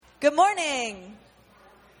Good morning.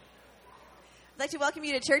 I'd like to welcome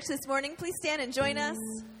you to church this morning. Please stand and join us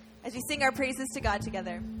as we sing our praises to God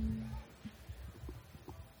together.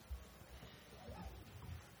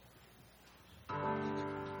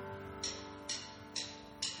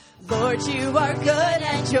 Lord, you are good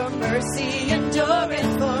and your mercy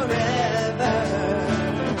endureth forever.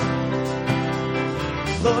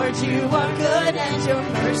 Lord, you are good and your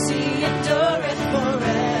mercy endureth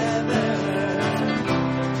forever.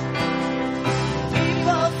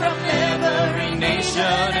 People from every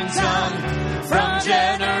nation and tongue, from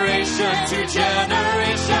generation to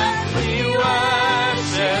generation, we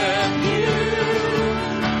worship you.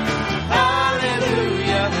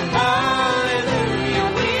 Hallelujah, hallelujah,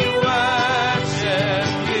 we worship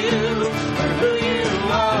you for who you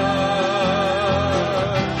are.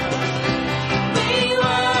 We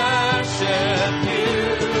worship you.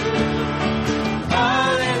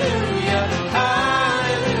 Hallelujah,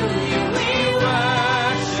 hallelujah, we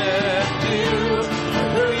worship you for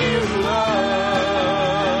who you are.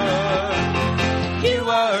 You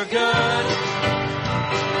are good.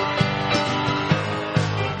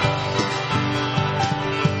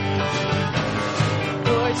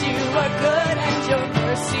 Lord, you are good and your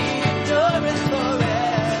mercy endureth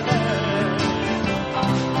forever.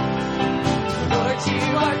 Lord, you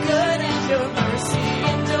are good and your mercy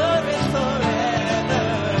endureth forever.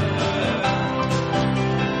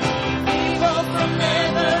 People from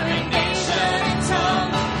every nation and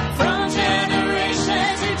tongue, from generation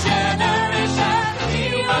to generation, we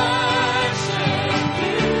worship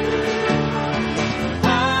you.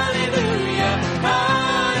 Hallelujah,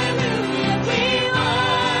 hallelujah, we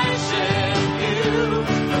worship you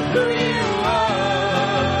for who you are.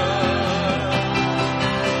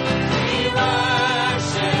 We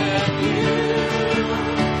worship you.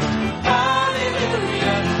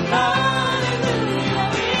 Hallelujah, hallelujah,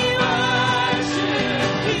 we worship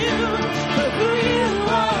you for who you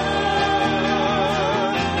are.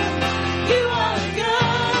 You are good.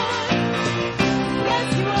 Yes,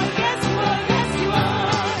 you are, yes, you are, yes, you are.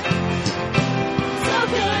 So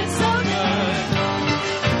good, so good.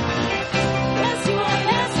 Yes, you are,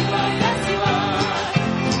 yes, you are, yes, you are.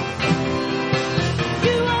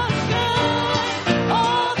 You are good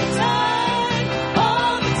all the time,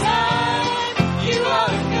 all the time. You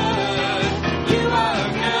are good, you are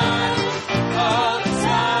good all the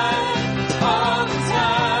time, all the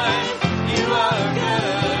time. You are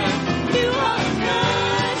good, you are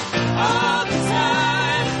good all the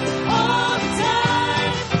time, all the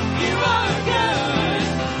time. You are good,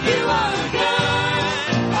 you are good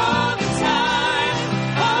all the time,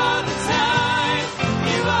 all the time.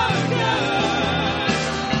 You are good.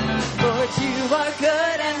 Lord, you are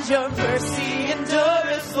good and your mercy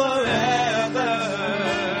endureth forever.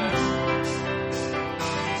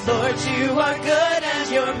 Lord, you are good and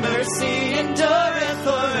your mercy endureth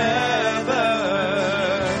forever.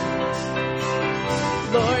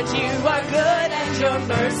 Lord, you are good and your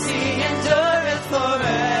mercy endureth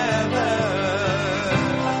forever.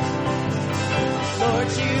 Lord,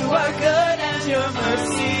 you are good and your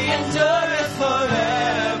mercy endureth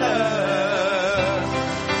forever.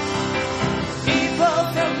 People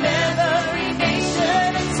from every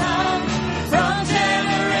nation and tongue, from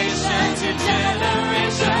generation to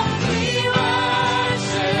generation, we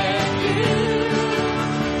worship you.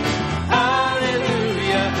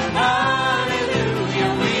 Hallelujah,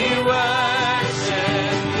 hallelujah, we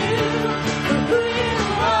worship you for who you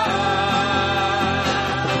are.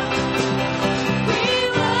 We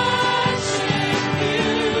worship you.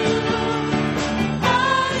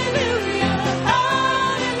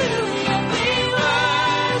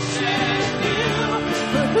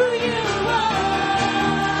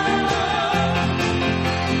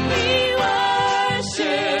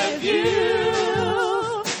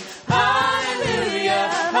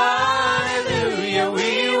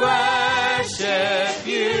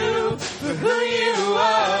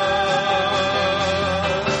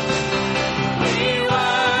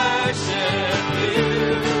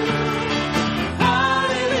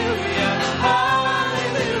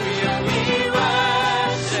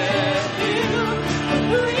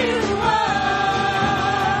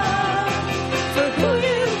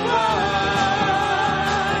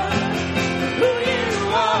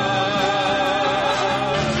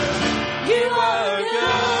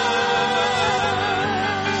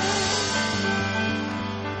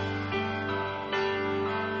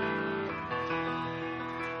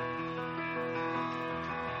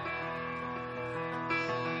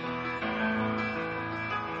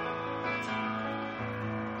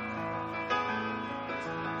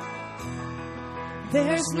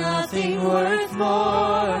 There's nothing worth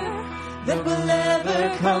more that will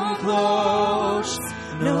ever come close.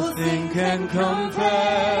 Nothing can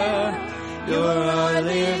compare. You're our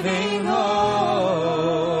living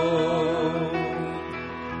hope.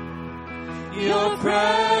 Your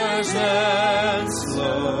presence,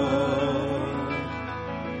 Lord.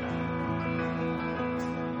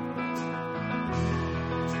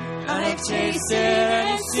 I've tasted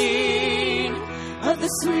and seen of the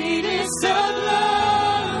sweetest of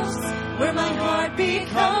loves, where my heart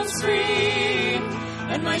becomes free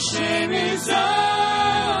and my shame is undone.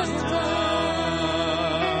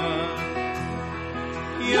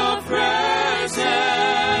 Your presence,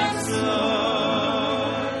 Lord.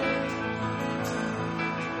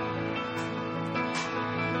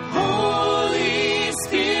 Holy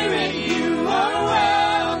Spirit, you are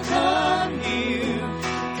welcome here.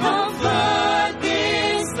 Come flood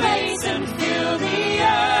this place and fill the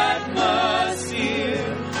atmosphere.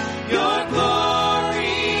 Your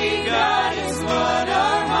glory, God, is what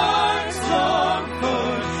our hearts long for.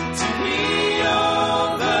 To be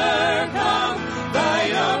overcome by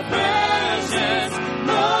your presence,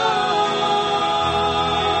 Lord.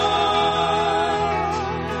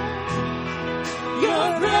 Your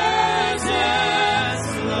presence,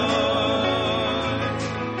 Lord.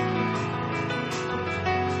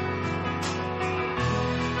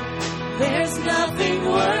 There's nothing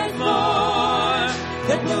worth more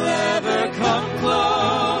that will ever come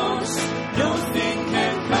close. Nothing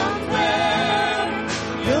can compare.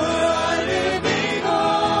 You're our living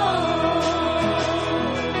hope.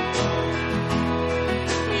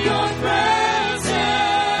 Your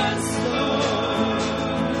presence, Lord.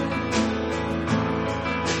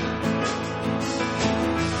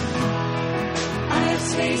 I have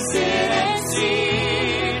tasted and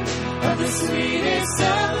seen of the sweetest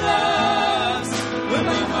of loves, where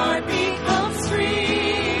my heart becomes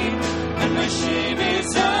free and my shame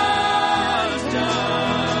is undone.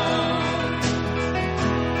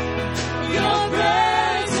 Your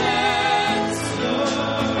presence,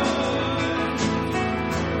 Lord.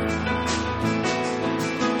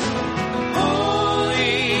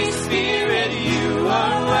 Holy Spirit, you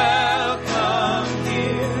are welcome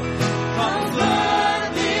here. Come flood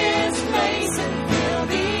this place and fill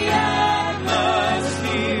the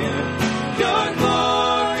atmosphere. Your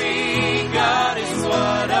glory, God, is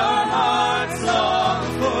what our hearts long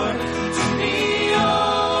for. To be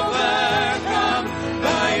overcome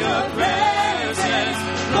by your presence,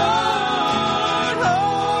 Lord.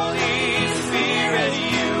 Holy Spirit,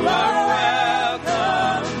 you are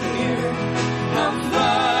welcome here. Come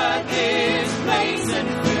flood this place and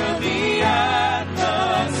fill the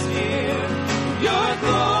atmosphere. Your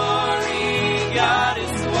glory, God,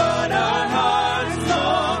 is what our hearts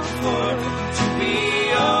long for. To be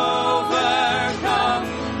overcome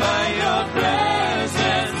by your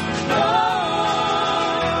presence,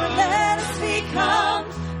 Lord. Let us become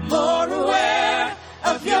more aware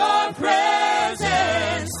of your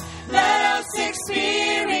presence. Let us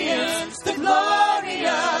experience the glory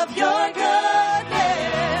of your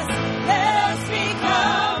goodness. Let us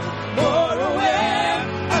become more aware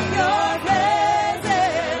of your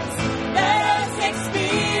presence. Let us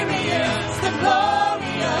experience the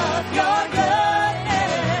glory of your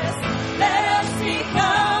goodness. Let us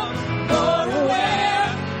become more aware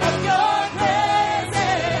of your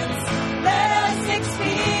presence. Let us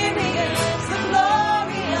experience the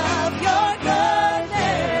glory of your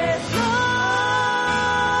goodness, Lord.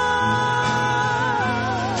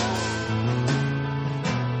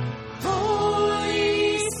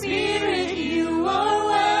 Holy Spirit, you are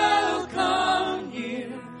welcome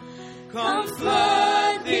here. Come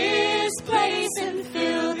flood this place and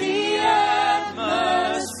fill the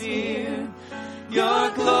atmosphere.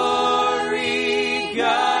 Your glory,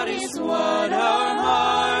 God, is what our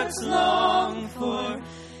hearts long for.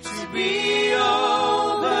 To be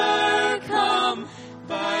overcome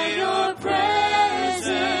by your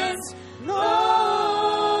presence, Lord.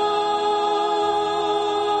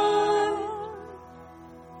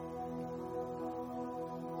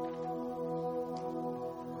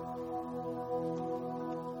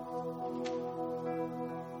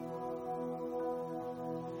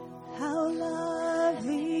 How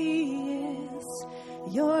lovely is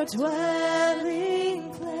your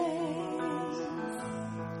dwelling place,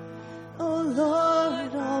 O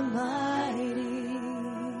Lord Almighty.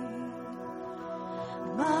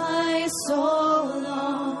 My soul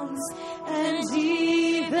longs and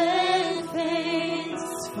even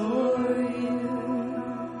faints for you.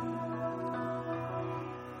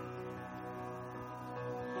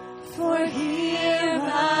 For here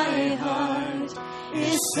my heart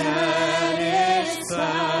is satisfied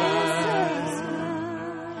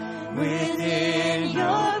Within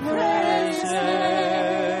your presence,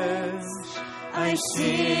 I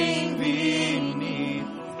sing beneath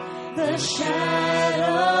the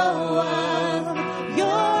shadow of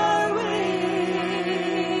your wings.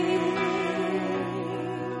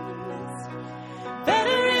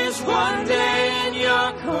 Better is one day in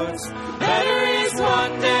your courts, better is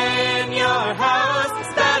one day in your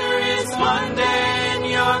house, better is one day in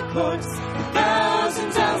your courts,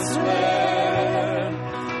 thousands elsewhere.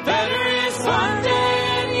 Better is one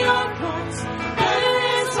day in your courts, better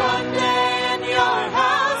is one day in your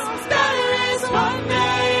house, better is one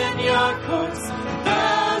day in your courts,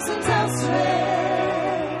 thousands elsewhere.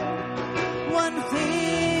 One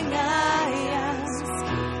thing I ask,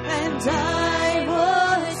 and I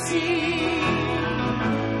would seek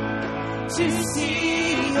to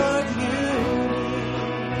see your beauty,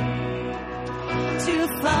 to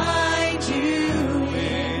find you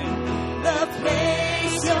in the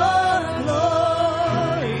place your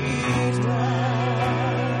glory dwells.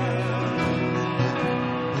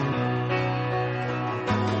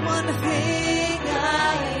 One thing I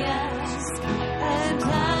ask, and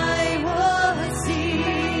I would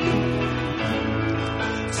seek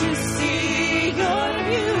to see your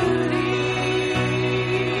beauty,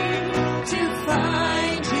 to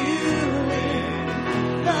find you in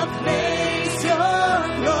the place your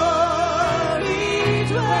glory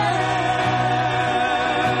dwells.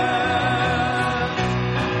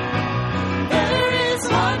 Better is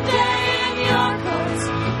one day in your courts,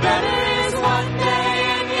 better is one day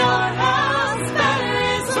in your house, better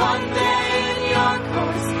is one day in your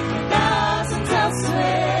courts, thousands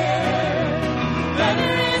elsewhere.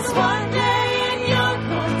 Better is one day in your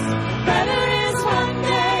courts, better is one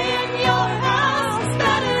day in your house,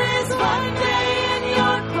 better is one day in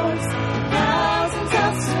your courts, thousands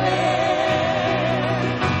elsewhere.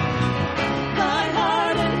 My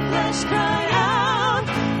heart and flesh cry out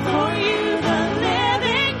for you, the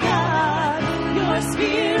living God. Your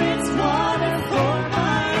Spirit's water for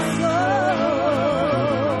my soul.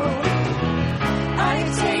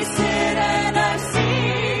 I've tasted and I've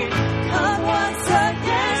seen. Come once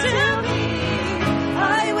again to me.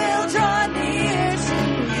 I will draw near to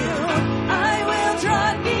you. I will draw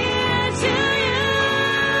near to you.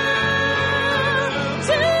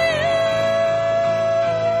 To you.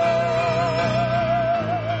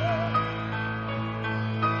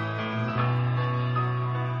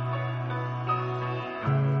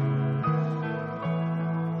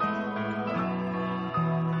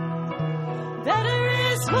 Better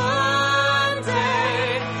is one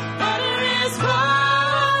day, better is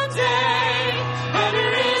one day, better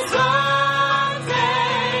is one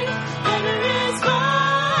day, better is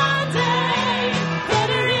one day,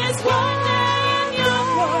 better is one day in your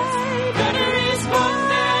courts, better is one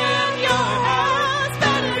day in your house,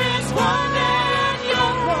 better is one day in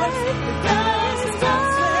your courts, thousands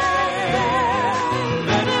elsewhere.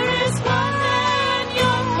 Better is one day in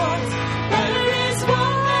your courts, better is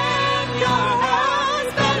one day in your house,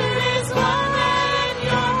 better is one day in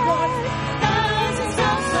your courts, thousands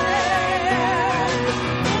elsewhere.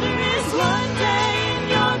 Better is one day in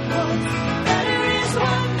your courts, better is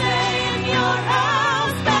one day in your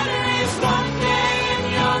house, better is one day in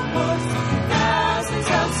your courts, thousands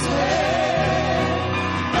elsewhere.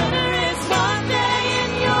 Better is one day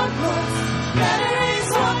in your courts, better is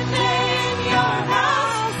one day in your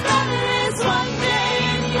house, better is one day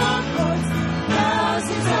in your courts,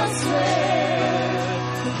 thousands elsewhere,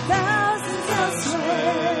 thousands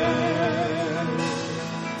elsewhere,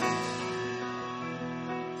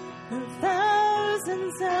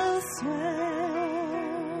 thousands elsewhere.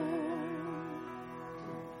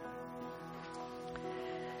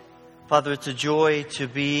 Father, it's a joy to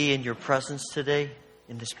be in your presence today,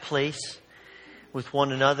 in this place, with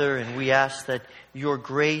one another, and we ask that your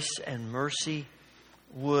grace and mercy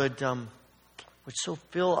would so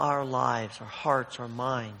fill our lives, our hearts, our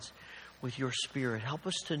minds with your Spirit. Help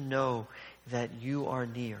us to know that you are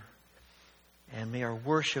near. And may our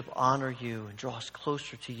worship honor you and draw us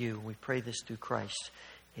closer to you. We pray this through Christ.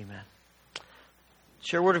 Amen.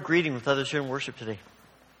 Share a word of greeting with others here in worship today.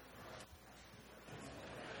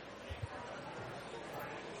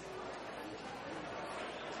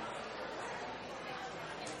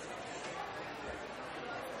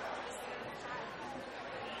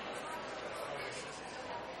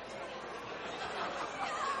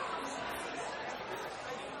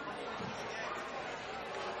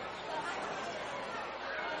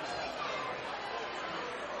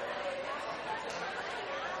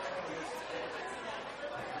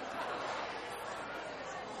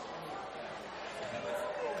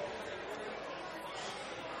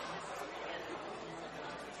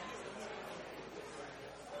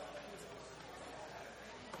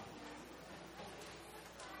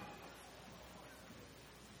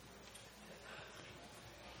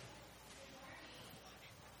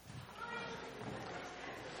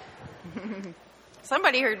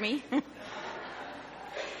 Somebody heard me.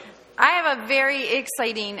 I have a very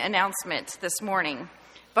exciting announcement this morning.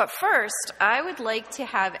 But first, I would like to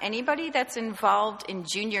have anybody that's involved in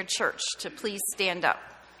junior church to please stand up.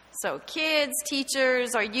 So kids,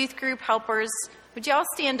 teachers, our youth group helpers, would you all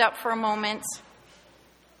stand up for a moment?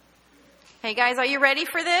 Hey guys, are you ready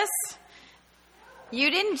for this? You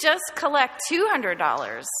didn't just collect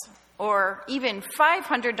 $200 or even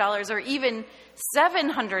 $500 or even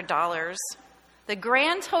 $700. The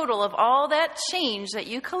grand total of all that change that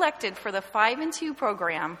you collected for the 5 and 2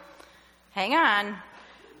 program, hang on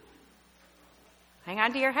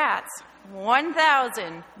to your hats,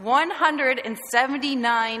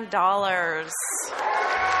 $1,179.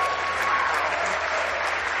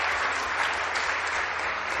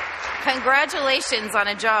 Congratulations on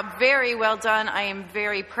a job very well done. I am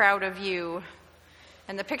very proud of you.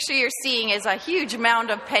 And the picture you're seeing is a huge mound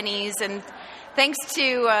of pennies, and thanks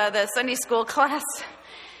to the Sunday school class,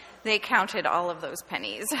 they counted all of those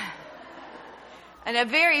pennies. And a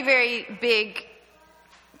very, very big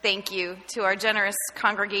thank you to our generous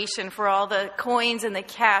congregation for all the coins and the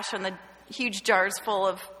cash and the huge jars full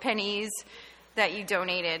of pennies that you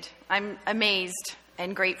donated. I'm amazed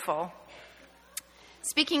and grateful.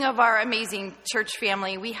 Speaking of our amazing church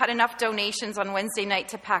family, we had enough donations on Wednesday night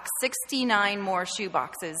to pack 69 more shoe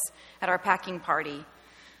boxes at our packing party.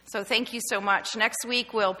 So thank you so much. Next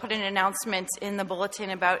week, we'll put an announcement in the bulletin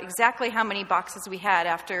about exactly how many boxes we had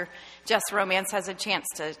after Jess Romance has a chance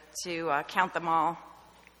to count them all.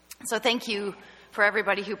 So thank you for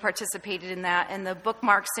everybody who participated in that. And the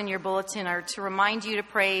bookmarks in your bulletin are to remind you to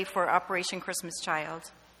pray for Operation Christmas Child.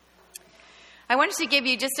 I wanted to give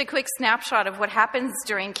you just a quick snapshot of what happens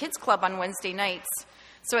during Kids Club on Wednesday nights.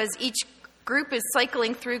 So as each group is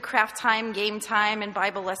cycling through craft time, game time, and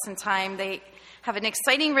Bible lesson time, they have an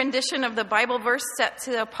exciting rendition of the Bible verse set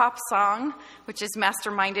to a pop song, which is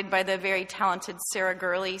masterminded by the very talented Sarah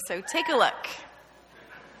Gurley. So take a look.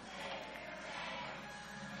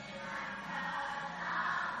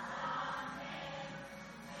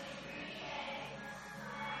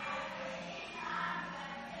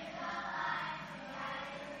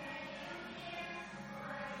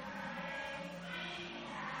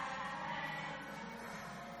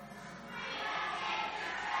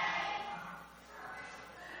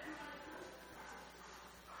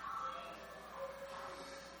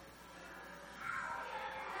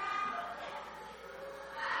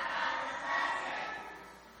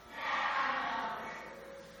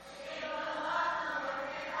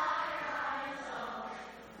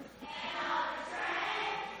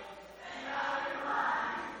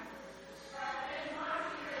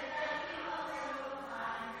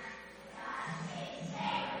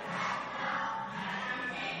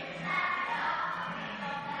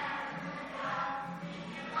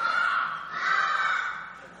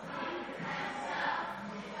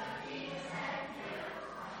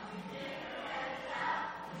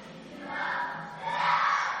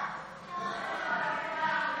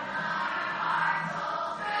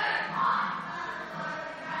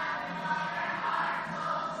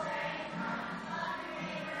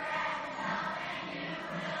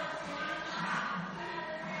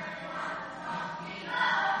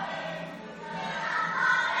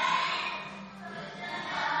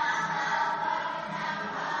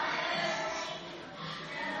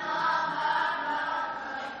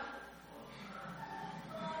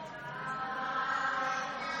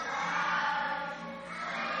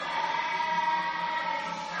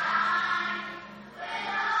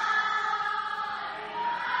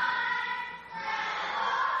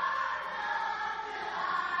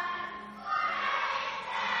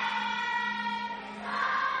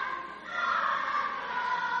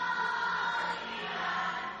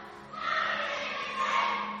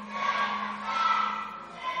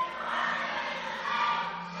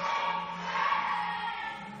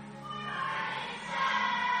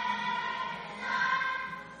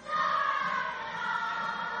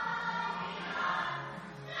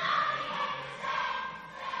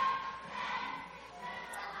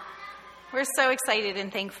 We're so excited and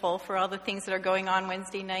thankful for all the things that are going on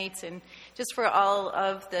Wednesday nights and just for all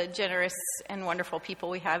of the generous and wonderful people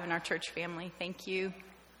we have in our church family. Thank you.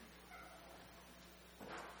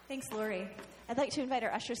 Thanks, Lori. I'd like to invite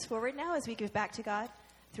our ushers forward now as we give back to God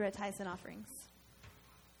through our tithes and offerings.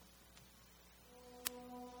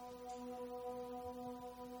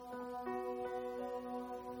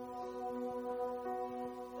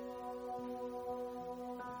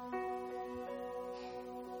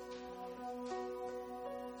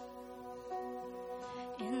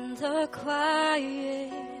 In the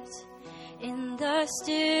quiet, in the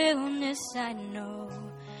stillness, I know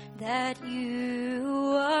that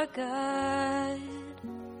you are God.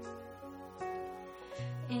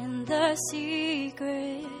 In the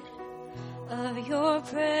secret of your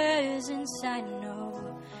presence, I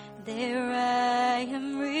know there I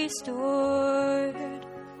am restored.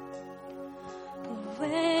 But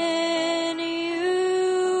when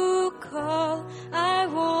you call, I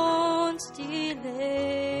won't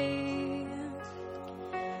delay.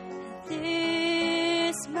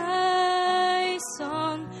 This my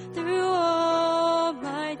song through all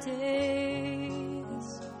my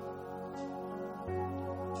days.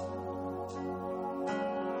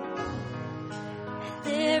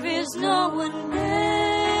 There is no one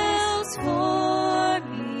else for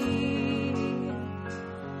me,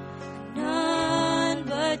 none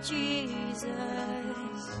but Jesus,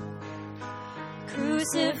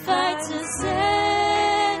 crucified to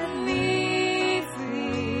set me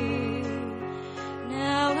free.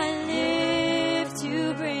 Now I live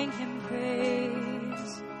to bring him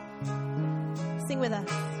praise. Sing with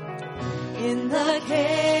us. In the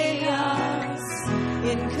chaos,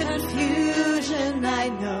 in confusion, I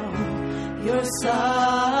know you're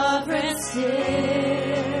sovereign still.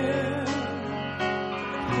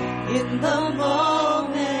 In the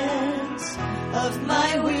moment of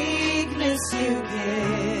my weakness, you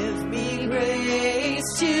give me grace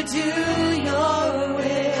to do your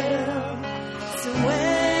will. So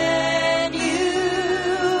when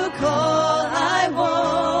you call, I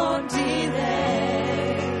won't delay.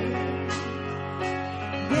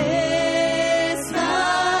 This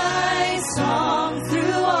my song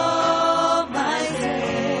through all my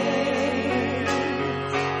days.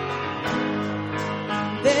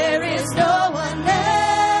 There is no one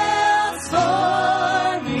else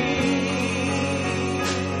for me,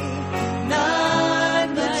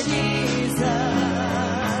 none but Jesus,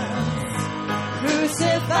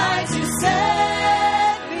 crucified to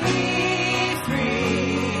set me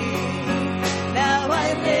free. Now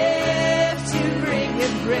I live to bring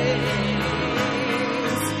him praise.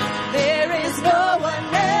 There is no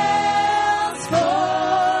one else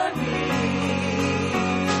for me,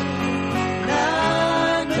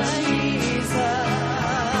 none but Jesus,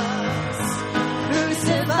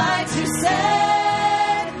 crucified to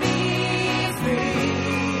set me free.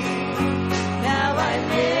 Now I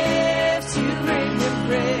live to bring him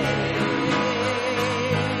praise.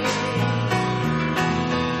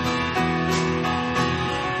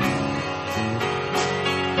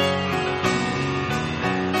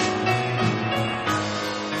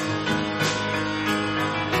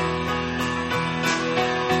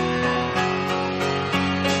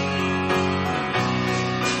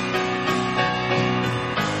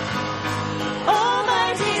 All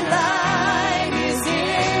my delight is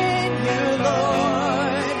in you,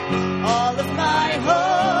 Lord. All of my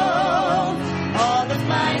hope, all of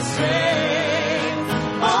my strength.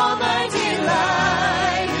 All my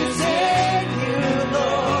delight is in you,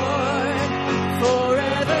 Lord,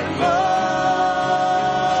 forevermore.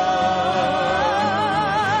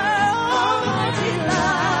 All my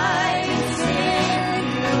delight is in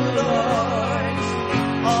you, Lord.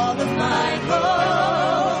 All of my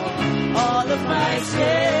hope, all of my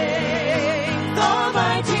strength, all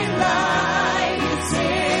my delight is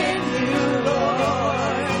in you,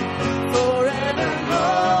 Lord, forevermore.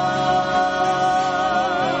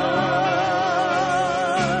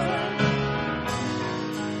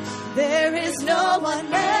 There is no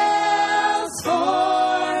one else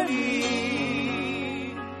for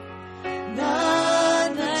me,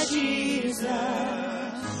 none but Jesus,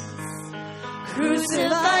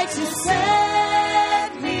 crucified to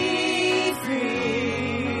set me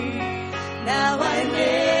free. Now I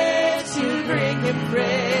live to bring him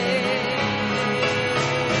praise.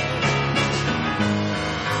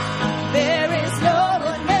 There is no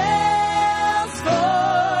one else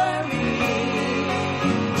for me,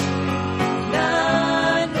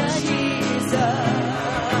 none but Jesus,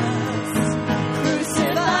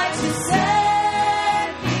 crucified to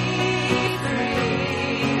set me free.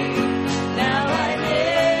 Now I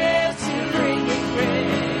live to bring him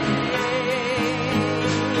praise.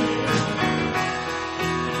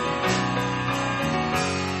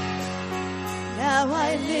 Now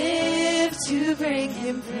I live to bring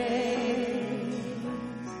him praise.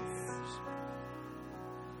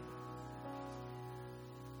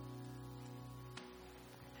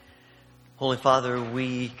 Holy Father,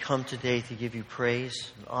 we come today to give you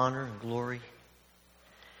praise and honor and glory.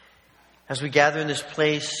 As we gather in this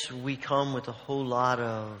place, we come with a whole lot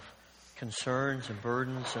of concerns and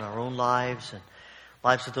burdens in our own lives and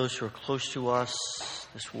lives of those who are close to us,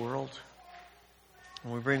 this world.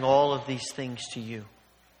 And we bring all of these things to you.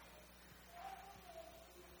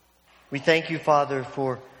 We thank you, Father,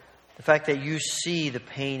 for the fact that you see the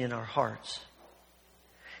pain in our hearts.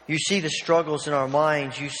 You see the struggles in our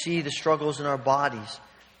minds. You see the struggles in our bodies.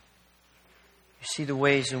 You see the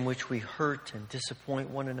ways in which we hurt and disappoint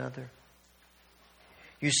one another.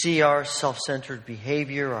 You see our self-centered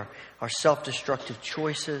behavior, our self-destructive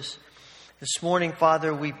choices. This morning,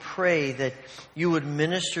 Father, we pray that you would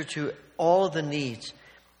minister to all of the needs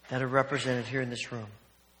that are represented here in this room.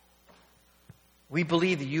 We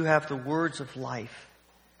believe that you have the words of life.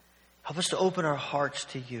 Help us to open our hearts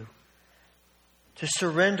to you, to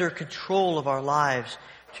surrender control of our lives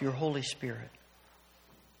to your Holy Spirit.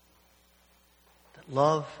 That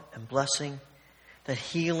love and blessing, that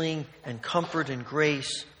healing and comfort and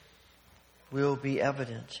grace will be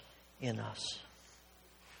evident in us.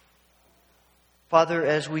 Father,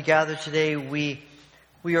 as we gather today, we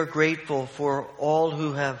are grateful for all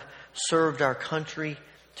who have served our country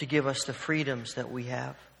to give us the freedoms that we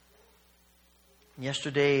have.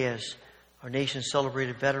 Yesterday, as our nation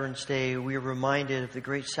celebrated Veterans Day, we are reminded of the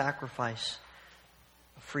great sacrifice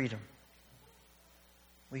of freedom.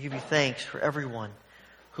 We give you thanks for everyone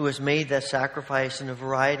who has made that sacrifice in a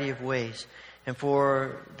variety of ways, and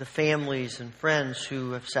for the families and friends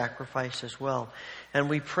who have sacrificed as well. And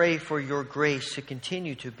we pray for your grace to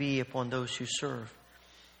continue to be upon those who serve,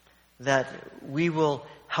 that we will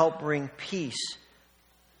help bring peace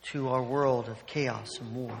to our world of chaos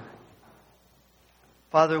and war.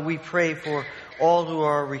 Father, we pray for all who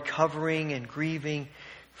are recovering and grieving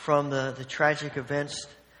from the tragic events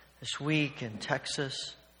this week in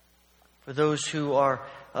Texas, for those who are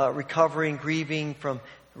recovering, grieving from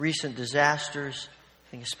recent disasters,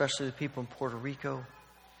 I think especially the people in Puerto Rico.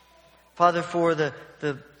 Father, for the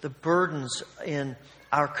burdens in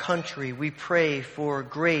our country, we pray for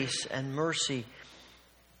grace and mercy.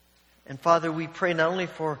 And Father, we pray not only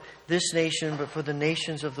for this nation, but for the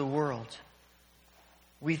nations of the world.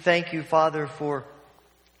 We thank you, Father, for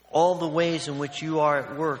all the ways in which you are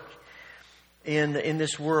at work in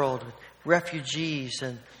this world, with refugees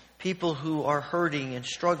and people who are hurting and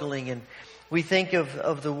struggling. And we think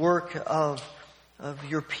of the work of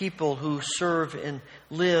your people who serve and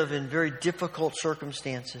live in very difficult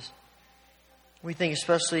circumstances. We think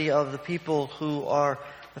especially of the people who are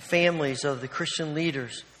the families of the Christian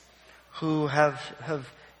leaders who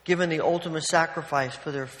have given the ultimate sacrifice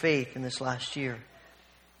for their faith in this last year.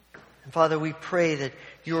 And Father, we pray that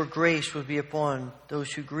your grace would be upon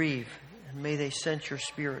those who grieve, and may they sense your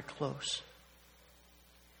Spirit close.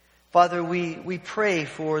 Father, we pray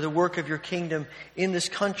for the work of your kingdom in this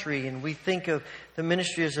country, and we think of the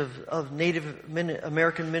ministries of Native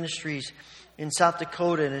American ministries in South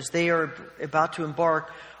Dakota, and as they are about to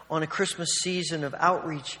embark on a Christmas season of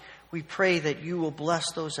outreach, we pray that you will bless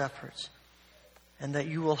those efforts and that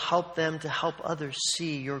you will help them to help others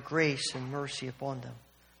see your grace and mercy upon them.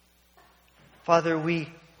 Father, we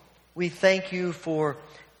thank you for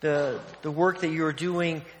the work that you are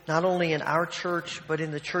doing, not only in our church, but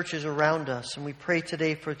in the churches around us. And we pray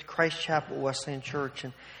today for Christ Chapel Wesleyan Church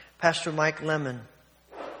and Pastor Mike Lemon.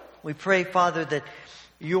 We pray, Father, that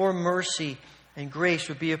your mercy and grace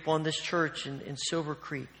would be upon this church in Silver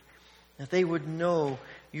Creek, that they would know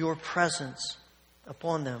your presence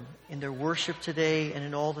upon them in their worship today and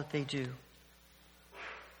in all that they do.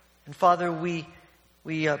 And Father, we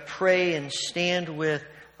pray and stand with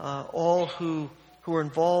all who are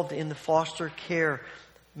involved in the foster care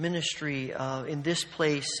ministry in this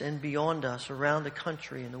place and beyond us, around the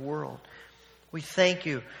country and the world. We thank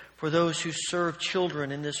you for those who serve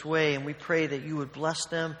children in this way, and we pray that you would bless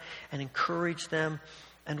them and encourage them.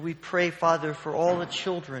 And we pray, Father, for all the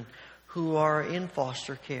children who are in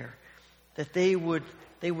foster care, that they would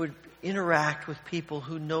interact with people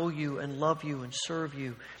who know you and love you and serve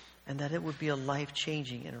you, and that it would be a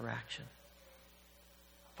life-changing interaction.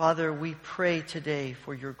 Father, we pray today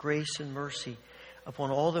for your grace and mercy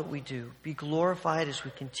upon all that we do. Be glorified as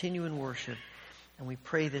we continue in worship. And we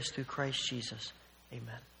pray this through Christ Jesus.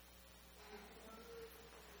 Amen.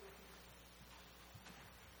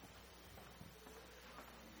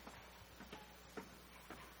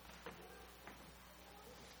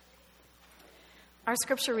 Our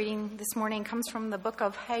scripture reading this morning comes from the book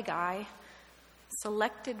of Haggai,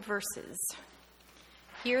 selected verses.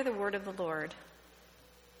 Hear the word of the Lord.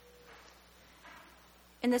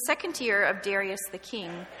 In the second year of Darius the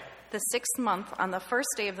king, the 6th month, on the first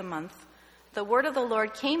day of the month, the word of the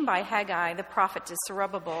Lord came by Haggai the prophet to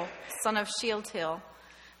Zerubbabel, son of Shealtiel,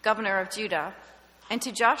 governor of Judah, and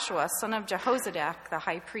to Joshua, son of Jehozadak, the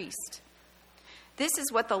high priest. This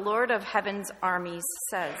is what the Lord of heaven's armies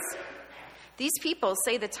says. These people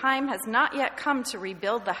say the time has not yet come to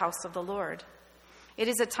rebuild the house of the Lord. It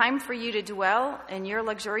is a time for you to dwell in your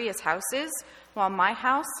luxurious houses, while my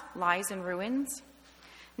house lies in ruins.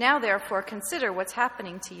 Now, therefore, consider what's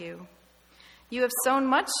happening to you. You have sown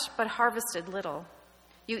much, but harvested little.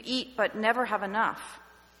 You eat, but never have enough.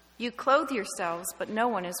 You clothe yourselves, but no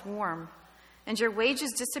one is warm. And your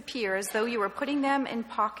wages disappear as though you were putting them in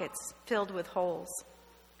pockets filled with holes.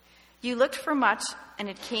 You looked for much, and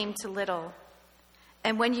it came to little.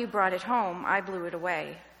 And when you brought it home, I blew it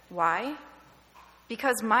away. Why?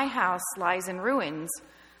 Because my house lies in ruins,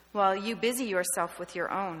 while you busy yourself with your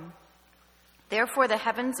own. Therefore the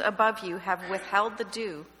heavens above you have withheld the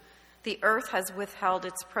dew. The earth has withheld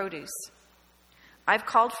its produce. I've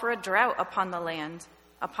called for a drought upon the land,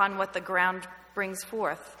 upon what the ground brings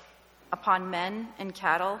forth, upon men and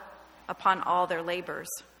cattle, upon all their labors.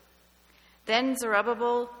 Then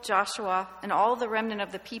Zerubbabel, Joshua, and all the remnant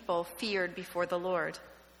of the people feared before the Lord.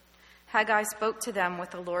 Haggai spoke to them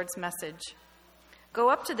with the Lord's message. Go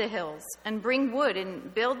up to the hills and bring wood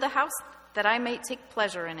and build the house that I may take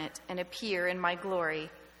pleasure in it and appear in my glory.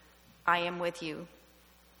 I am with you.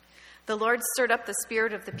 The Lord stirred up the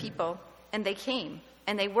spirit of the people, and they came,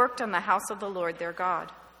 and they worked on the house of the Lord their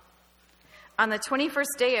God. On the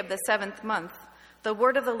 21st day of the 7th month, the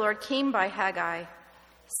word of the Lord came by Haggai.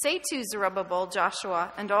 Say to Zerubbabel,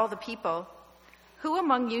 Joshua, and all the people, who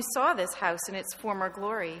among you saw this house in its former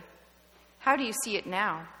glory? How do you see it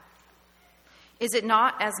now? Is it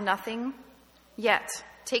not as nothing? Yet,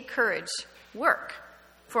 take courage, work,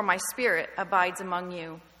 for my spirit abides among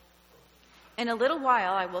you. In a little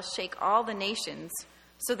while I will shake all the nations,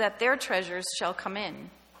 so that their treasures shall come in.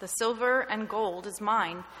 The silver and gold is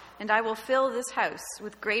mine, and I will fill this house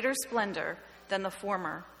with greater splendor than the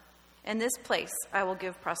former. In this place I will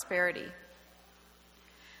give prosperity.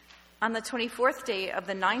 On the 24th day of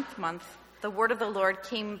the 9th month, the word of the Lord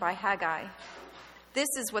came by Haggai. This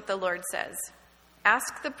is what the Lord says.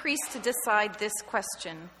 Ask the priest to decide this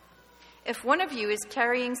question. If one of you is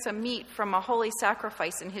carrying some meat from a holy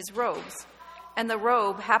sacrifice in his robes, and the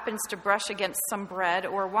robe happens to brush against some bread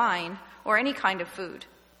or wine or any kind of food,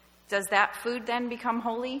 does that food then become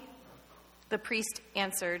holy? The priest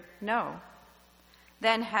answered, no.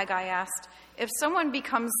 Then Haggai asked, if someone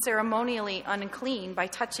becomes ceremonially unclean by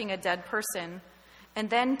touching a dead person, and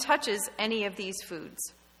then touches any of these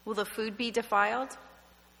foods, will the food be defiled?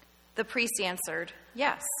 The priest answered,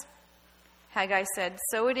 yes. Haggai said,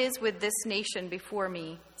 so it is with this nation before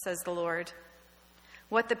me, says the Lord.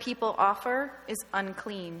 What the people offer is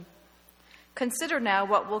unclean. Consider now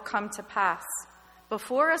what will come to pass.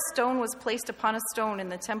 Before a stone was placed upon a stone in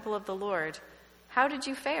the temple of the Lord, how did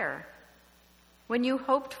you fare? When you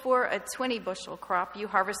hoped for a 20-bushel crop, you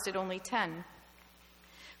harvested only 10.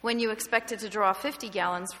 When you expected to draw 50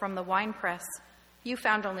 gallons from the winepress, you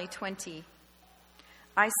found only 20.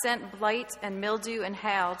 I sent blight and mildew and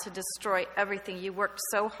hail to destroy everything you worked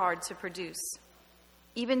so hard to produce.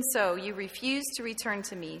 Even so, you refused to return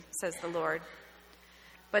to me, says the Lord.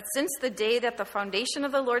 But since the day that the foundation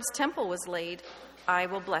of the Lord's temple was laid, I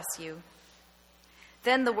will bless you.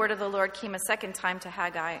 Then the word of the Lord came a second time to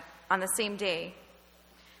Haggai on the same day.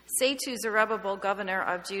 Say to Zerubbabel, governor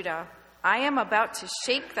of Judah, I am about to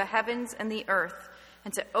shake the heavens and the earth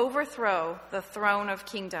and to overthrow the throne of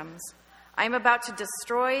kingdoms. I am about to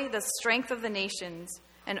destroy the strength of the nations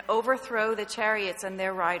and overthrow the chariots and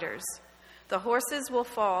their riders. The horses will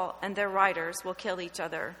fall and their riders will kill each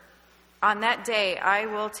other. On that day I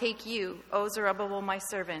will take you, O Zerubbabel, my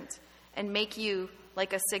servant, and make you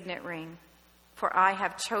like a signet ring, for I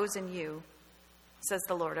have chosen you, says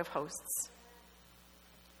the Lord of hosts.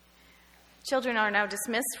 Children are now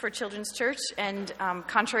dismissed for Children's Church, and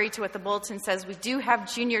contrary to what the bulletin says, we do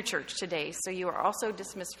have Junior Church today, so you are also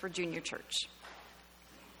dismissed for Junior Church.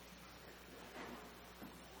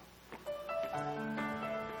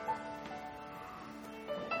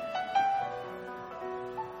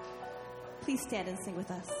 Please stand and sing with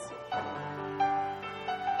us.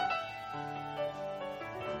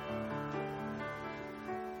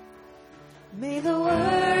 May the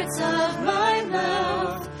words of my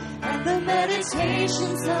mouth and the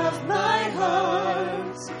meditations of my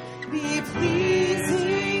heart be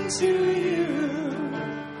pleasing to you,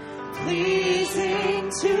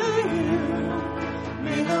 pleasing to you.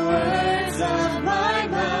 May the words of my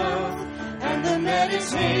mouth and the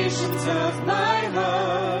meditations of my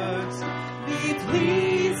heart be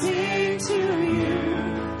pleasing to you,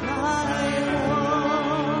 my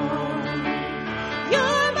Lord.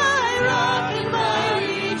 You're my rock and my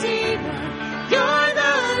redeemer. You're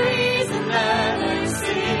the reason that I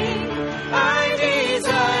sing. I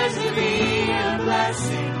desire to be a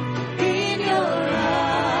blessing in your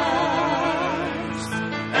eyes.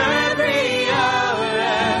 Every hour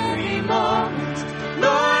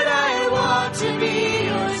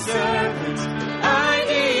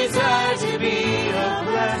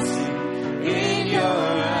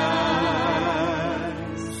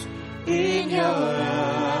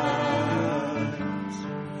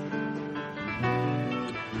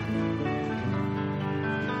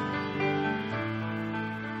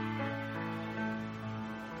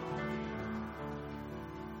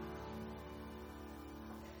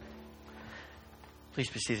Please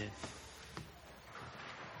be seated.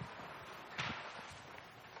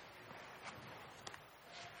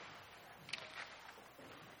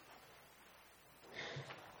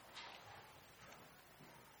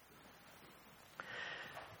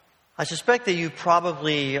 I suspect that you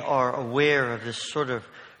probably are aware of this sort of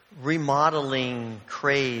remodeling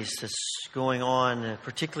craze that's going on,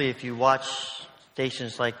 particularly if you watch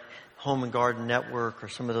stations like Home and Garden Network or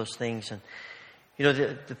some of those things. And, you know,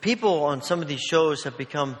 the people on some of these shows have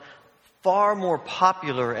become far more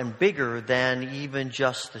popular and bigger than even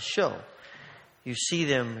just the show. You see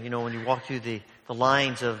them, you know, when you walk through the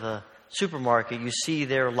lines of the supermarket, you see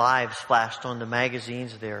their lives flashed on the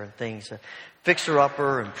magazines there and things. Fixer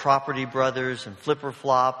Upper and Property Brothers and Flipper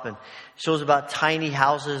Flop, and shows about tiny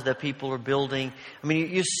houses that people are building. I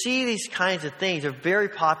mean, you see these kinds of things. They're very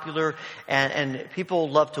popular, and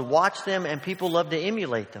people love to watch them, and people love to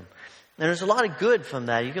emulate them. And there's a lot of good from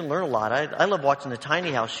that. You can learn a lot. I love watching the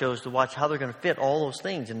tiny house shows to watch how they're going to fit all those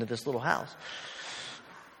things into this little house.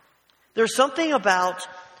 There's something about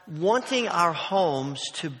wanting our homes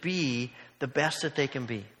to be the best that they can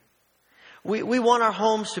be. We want our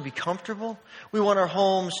homes to be comfortable. We want our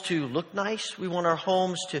homes to look nice. We want our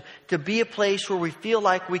homes to be a place where we feel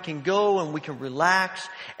like we can go and we can relax.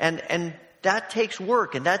 And that takes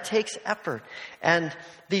work and that takes effort. And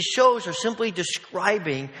these shows are simply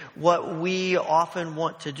describing what we often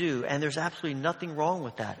want to do. And there's absolutely nothing wrong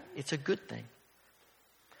with that. It's a good thing.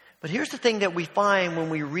 But here's the thing that we find when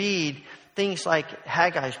we read things like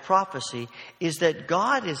Haggai's prophecy is that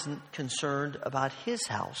God isn't concerned about His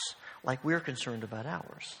house like we're concerned about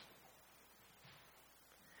ours.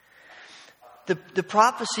 The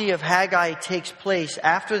prophecy of Haggai takes place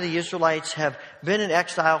after the Israelites have been in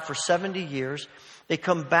exile for 70 years. They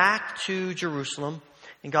come back to Jerusalem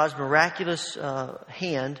in God's miraculous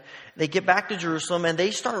hand. They get back to Jerusalem and they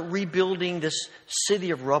start rebuilding this city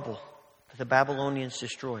of rubble that the Babylonians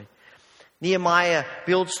destroyed. Nehemiah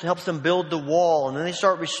helps them build the wall, and then they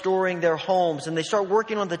start restoring their homes, and they start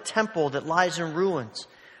working on the temple that lies in ruins.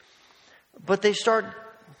 But they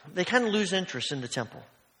kind of lose interest in the temple.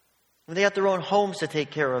 They got their own homes to take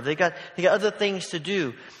care of. They got other things to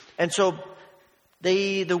do. And so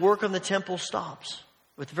the work on the temple stops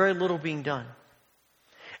with very little being done.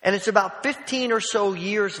 And it's about 15 or so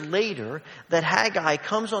years later that Haggai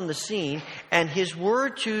comes on the scene, and his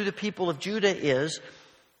word to the people of Judah is,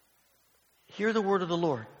 hear the word of the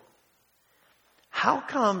Lord. How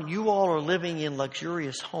come you all are living in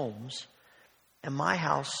luxurious homes and my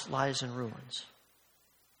house lies in ruins?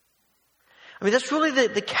 I mean, that's really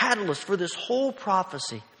the catalyst for this whole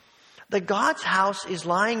prophecy. That God's house is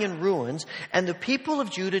lying in ruins and the people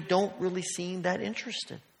of Judah don't really seem that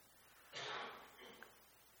interested.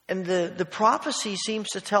 And the prophecy seems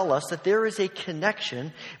to tell us that there is a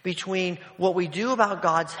connection between what we do about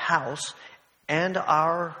God's house and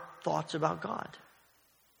our thoughts about God.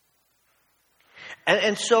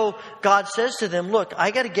 And so God says to them, look,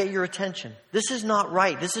 I got to get your attention. This is not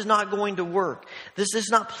right. This is not going to work. This is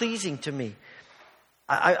not pleasing to me.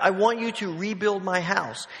 I want you to rebuild my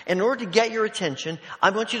house. In order to get your attention, I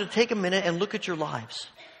want you to take a minute and look at your lives.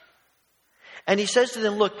 And he says to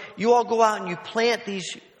them, look, you all go out and you plant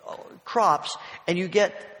these crops and you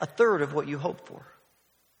get a third of what you hope for.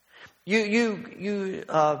 You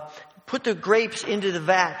put the grapes into the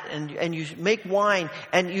vat and you make wine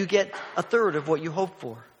and you get a third of what you hope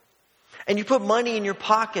for. And you put money in your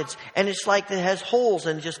pockets and it's like it has holes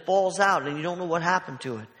and it just falls out and you don't know what happened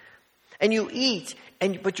to it. And you eat,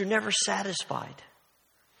 but you're never satisfied.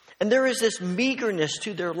 And there is this meagerness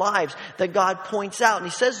to their lives that God points out. And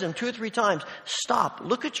he says to them 2 or 3 times, stop,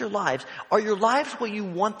 look at your lives. Are your lives what you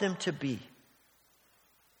want them to be?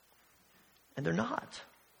 And they're not.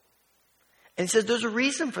 And he says there's a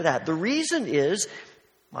reason for that. The reason is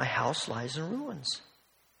my house lies in ruins.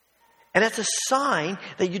 And that's a sign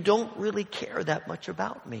that you don't really care that much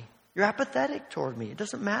about me. You're apathetic toward me. It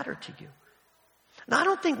doesn't matter to you. Now, I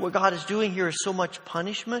don't think what God is doing here is so much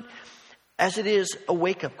punishment as it is a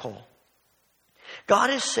wake-up call.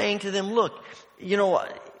 God is saying to them, look, you know,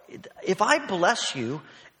 if I bless you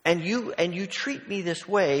and you treat me this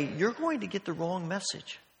way, you're going to get the wrong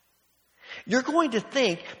message. You're going to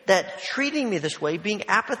think that treating me this way, being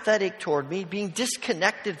apathetic toward me, being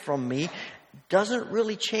disconnected from me, doesn't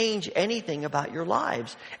really change anything about your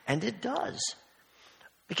lives. And it does.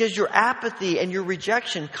 Because your apathy and your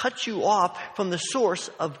rejection cuts you off from the source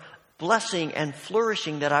of blessing and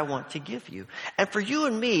flourishing that I want to give you. And for you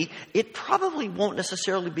and me, it probably won't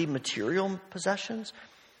necessarily be material possessions.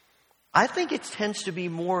 I think it tends to be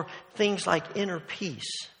more things like inner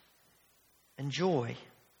peace and joy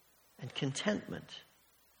and contentment.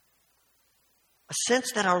 A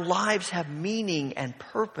sense that our lives have meaning and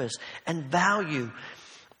purpose and value.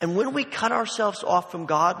 And when we cut ourselves off from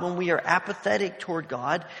God, when we are apathetic toward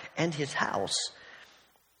God and His house,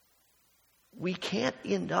 we can't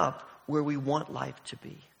end up where we want life to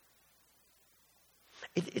be.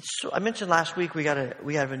 I mentioned last week we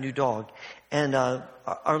have a new dog, and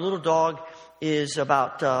our little dog is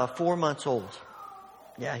about 4 months old.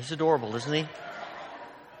 Yeah, he's adorable, isn't he?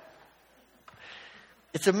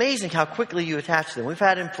 It's amazing how quickly you attach to them. We've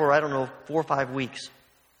had him for, 4 or 5 weeks.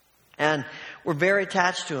 And we're very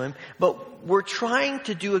attached to him. But we're trying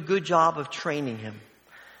to do a good job of training him.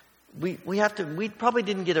 We probably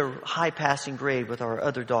didn't get a high passing grade with our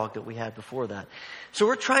other dog that we had before that. So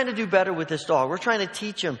we're trying to do better with this dog. We're trying to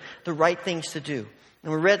teach him the right things to do.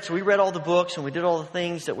 And we read all the books and we did all the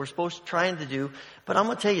things that we're trying to do. But I'm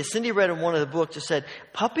going to tell you, Cindy read in one of the books that said,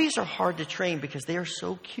 puppies are hard to train because they are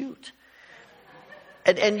so cute.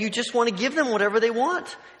 And you just want to give them whatever they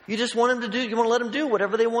want. You just want them to do, you want to let them do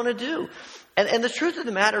whatever they want to do. And the truth of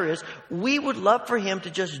the matter is, we would love for him to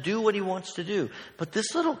just do what he wants to do. But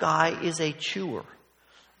this little guy is a chewer.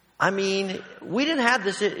 I mean, we didn't have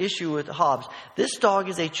this issue with Hobbs. This dog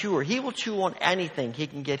is a chewer. He will chew on anything he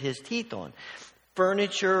can get his teeth on.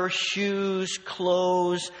 Furniture, shoes,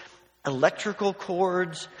 clothes, electrical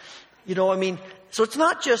cords. So it's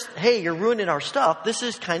not just, hey, you're ruining our stuff. This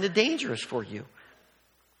is kind of dangerous for you.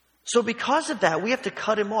 So because of that, we have to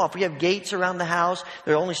cut him off. We have gates around the house.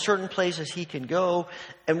 There are only certain places he can go.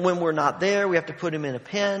 And when we're not there, we have to put him in a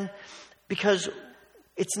pen. Because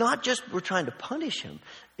it's not just we're trying to punish him.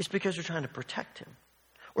 It's because we're trying to protect him.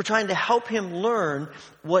 We're trying to help him learn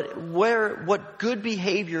what good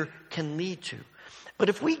behavior can lead to. But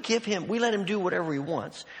if we let him do whatever he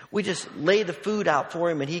wants. We just lay the food out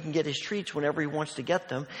for him and he can get his treats whenever he wants to get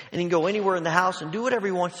them. And he can go anywhere in the house and do whatever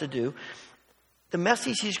he wants to do. The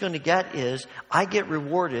message he's going to get is, I get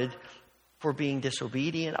rewarded for being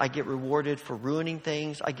disobedient. I get rewarded for ruining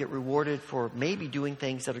things. I get rewarded for maybe doing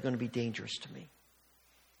things that are going to be dangerous to me.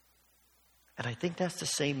 And I think that's the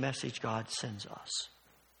same message God sends us.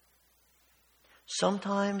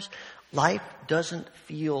 Sometimes life doesn't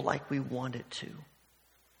feel like we want it to.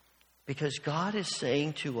 Because God is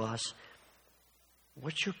saying to us,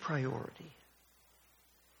 what's your priority?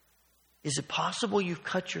 Is it possible you've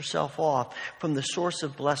cut yourself off from the source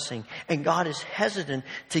of blessing, and God is hesitant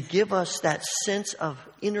to give us that sense of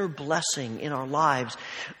inner blessing in our lives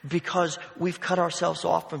because we've cut ourselves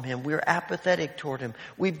off from Him? We're apathetic toward Him.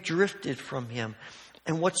 We've drifted from Him.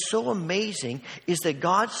 And what's so amazing is that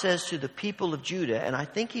God says to the people of Judah, and I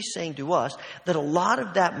think He's saying to us, that a lot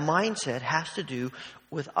of that mindset has to do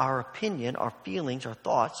with our opinion, our feelings, our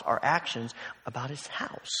thoughts, our actions about His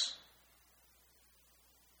house.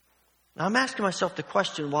 Now, I'm asking myself the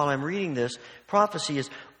question while I'm reading this prophecy is,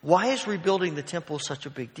 why is rebuilding the temple such a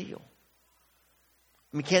big deal?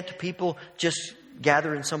 I mean, can't the people just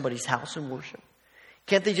gather in somebody's house and worship?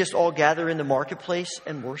 Can't they just all gather in the marketplace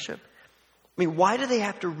and worship? I mean, why do they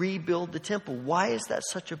have to rebuild the temple? Why is that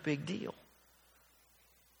such a big deal?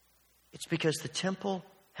 It's because the temple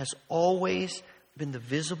has always been the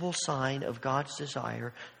visible sign of God's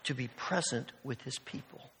desire to be present with His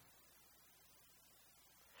people.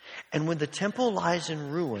 And when the temple lies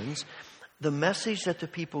in ruins, the message that the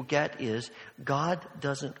people get is, God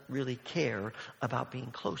doesn't really care about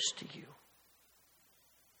being close to you.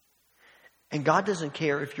 And God doesn't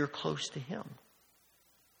care if you're close to Him.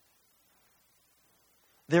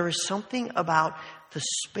 There is something about the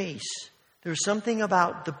space, there's something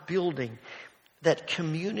about the building that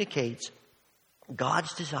communicates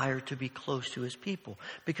God's desire to be close to His people.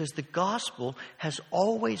 Because the gospel has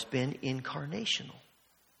always been incarnational.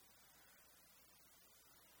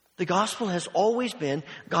 The gospel has always been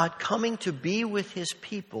God coming to be with His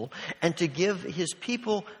people and to give His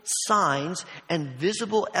people signs and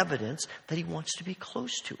visible evidence that He wants to be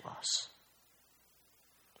close to us.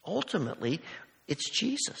 Ultimately, it's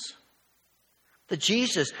Jesus. That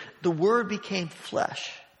Jesus, the Word became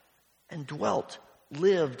flesh and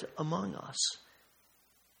lived among us.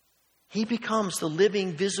 He becomes the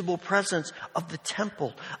living, visible presence of the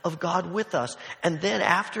temple of God with us. And then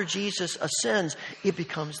after Jesus ascends, it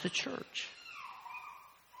becomes the church.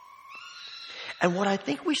 And what I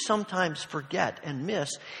think we sometimes forget and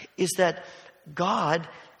miss is that God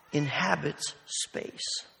inhabits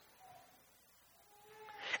space.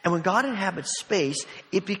 And when God inhabits space,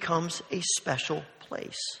 it becomes a special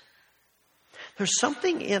place. There's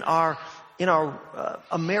something in our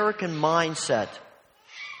American mindset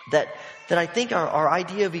that I think our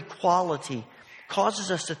idea of equality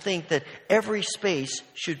causes us to think that every space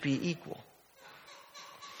should be equal.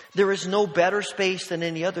 There is no better space than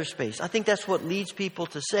any other space. I think that's what leads people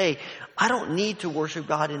to say, I don't need to worship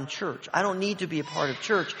God in church. I don't need to be a part of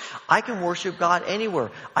church. I can worship God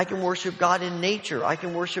anywhere. I can worship God in nature. I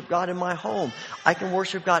can worship God in my home. I can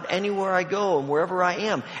worship God anywhere I go and wherever I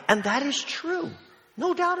am. And that is true.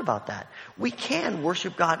 No doubt about that. We can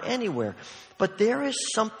worship God anywhere. But there is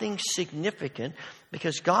something significant,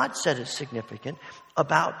 because God said it's significant,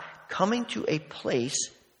 about coming to a place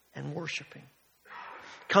and worshiping.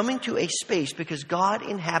 Coming to a space, because God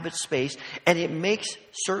inhabits space, and it makes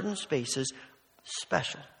certain spaces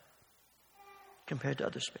special compared to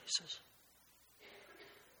other spaces.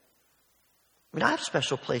 I mean, I have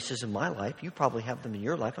special places in my life. You probably have them in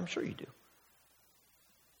your life. I'm sure you do.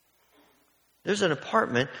 There's an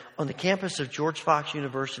apartment on the campus of George Fox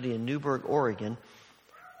University in Newberg, Oregon,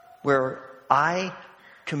 where I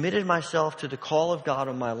committed myself to the call of God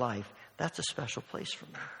on my life. That's a special place for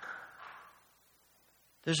me.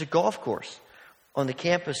 There's a golf course on the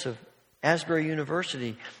campus of Asbury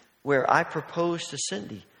University where I proposed to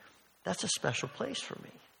Cindy. That's a special place for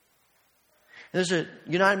me. There's a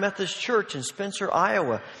United Methodist Church in Spencer,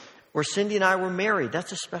 Iowa, where Cindy and I were married.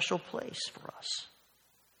 That's a special place for us.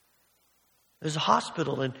 There's a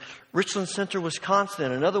hospital in Richland Center,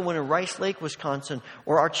 Wisconsin, another one in Rice Lake, Wisconsin,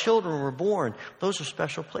 where our children were born. Those are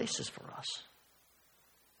special places for us.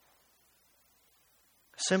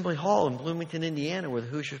 Assembly Hall in Bloomington, Indiana, where the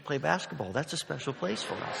Hoosiers play basketball. That's a special place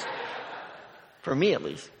for us. For me, at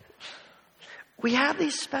least. We have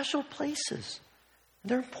these special places.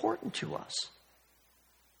 They're important to us.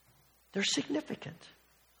 They're significant.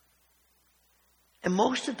 And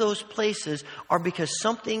most of those places are because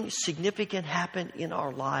something significant happened in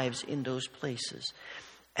our lives in those places.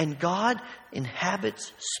 And God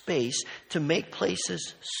inhabits space to make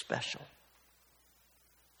places special,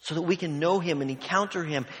 so that we can know Him and encounter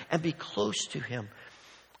Him and be close to Him.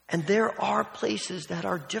 And there are places that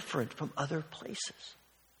are different from other places.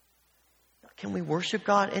 Can we worship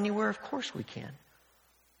God anywhere? Of course we can.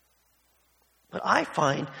 But I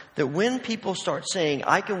find that when people start saying,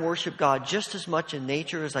 I can worship God just as much in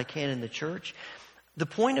nature as I can in the church, the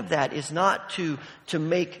point of that is not to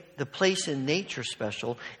make the place in nature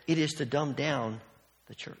special. It is to dumb down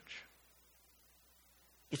the church.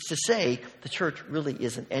 It's to say the church really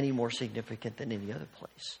isn't any more significant than any other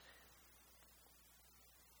place.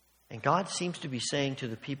 And God seems to be saying to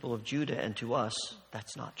the people of Judah and to us,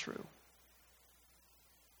 that's not true.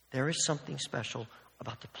 There is something special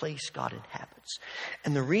about the place God inhabits.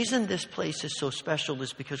 And the reason this place is so special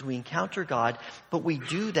is because we encounter God, but we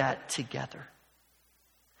do that together.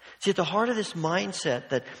 See, at the heart of this mindset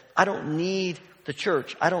that I don't need the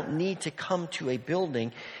church, I don't need to come to a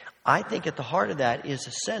building, I think at the heart of that is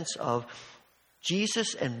a sense of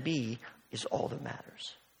Jesus and me is all that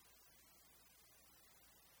matters.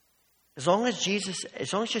 As long as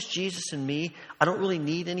it's just Jesus and me, I don't really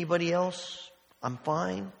need anybody else. I'm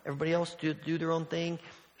fine. Everybody else do their own thing.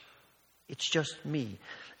 It's just me.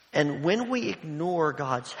 And when we ignore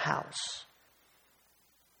God's house,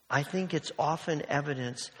 I think it's often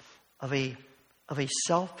evidence of a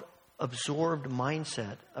self-absorbed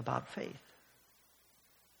mindset about faith.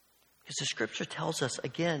 Because the Scripture tells us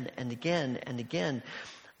again and again and again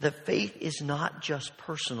that faith is not just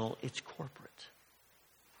personal, it's corporate.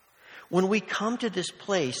 When we come to this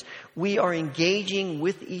place, we are engaging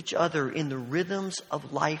with each other in the rhythms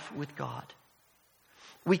of life with God.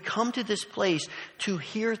 We come to this place to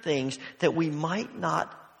hear things that we might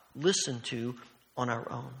not listen to on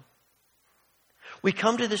our own. We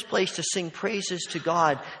come to this place to sing praises to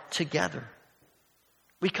God together.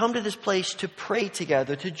 We come to this place to pray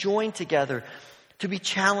together, to join together, to be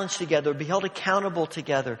challenged together, be held accountable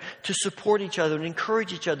together, to support each other and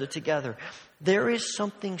encourage each other together. There is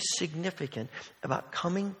something significant about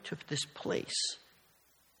coming to this place,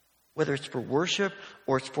 whether it's for worship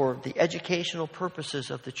or it's for the educational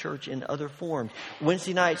purposes of the church in other forms.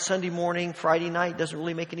 Wednesday night, Sunday morning, Friday night, doesn't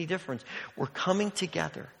really make any difference. We're coming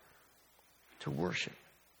together to worship,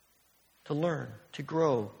 to learn, to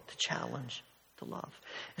grow, to challenge, to love.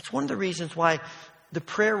 It's one of the reasons why the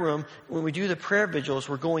prayer room, when we do the prayer vigils,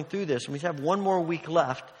 we're going through this, and we have one more week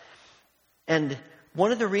left. And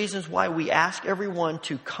one of the reasons why we ask everyone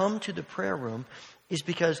to come to the prayer room is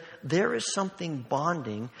because there is something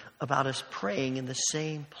bonding about us praying in the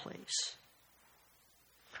same place.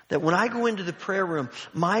 That when I go into the prayer room,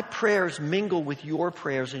 my prayers mingle with your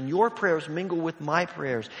prayers, and your prayers mingle with my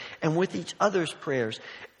prayers, and with each other's prayers.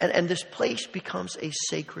 And this place becomes a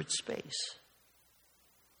sacred space.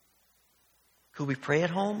 Could we pray at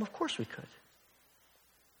home? Of course we could.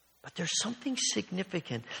 But there's something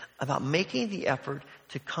significant about making the effort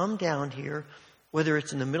to come down here whether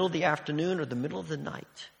it's in the middle of the afternoon or the middle of the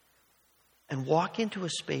night, and walk into a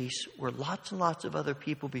space where lots and lots of other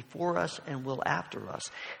people before us and will after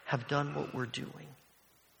us have done what we're doing.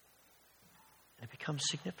 And it becomes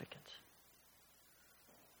significant.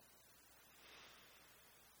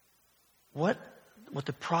 What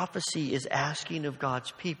the prophecy is asking of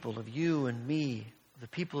God's people, of you and me, of the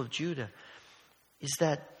people of Judah, is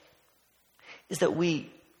that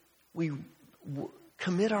we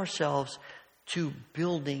commit ourselves to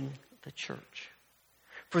building the church.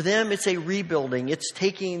 For them, it's a rebuilding. It's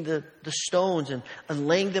taking the stones and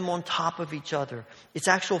laying them on top of each other. It's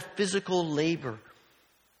actual physical labor.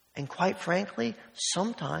 And quite frankly,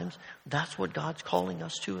 sometimes that's what God's calling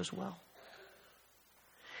us to as well.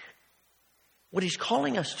 What He's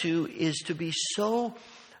calling us to is to be so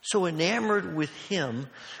enamored with Him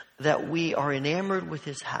that we are enamored with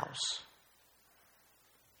His house.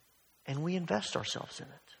 And we invest ourselves in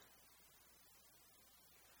it.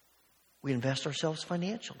 We invest ourselves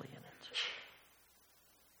financially in it.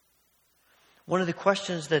 One of the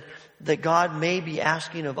questions that God may be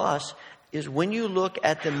asking of us is, when you look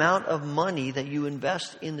at the amount of money that you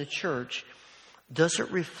invest in the church, does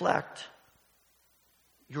it reflect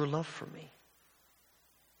your love for me?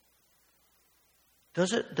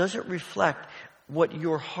 Does it reflect what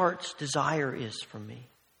your heart's desire is for me?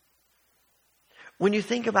 When you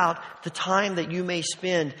think about the time that you may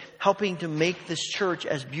spend helping to make this church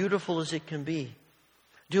as beautiful as it can be,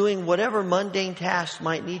 doing whatever mundane tasks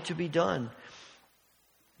might need to be done,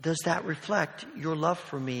 does that reflect your love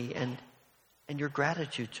for me and your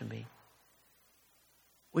gratitude to me?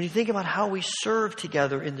 When you think about how we serve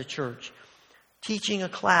together in the church, teaching a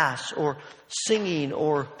class or singing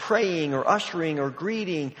or praying or ushering or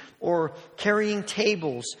greeting or carrying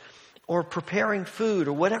tables or preparing food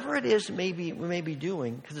or whatever it is we may be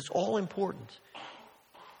doing, because it's all important.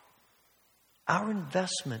 Our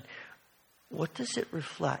investment, what does it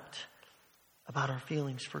reflect about our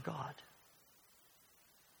feelings for God?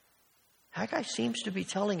 Haggai seems to be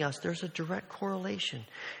telling us there's a direct correlation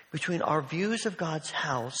between our views of God's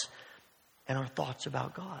house and our thoughts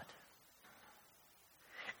about God.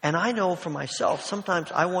 And I know for myself,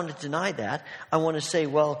 sometimes I want to deny that. I want to say,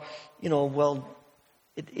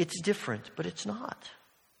 it's different, but it's not.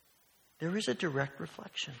 There is a direct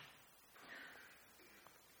reflection.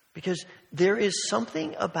 Because there is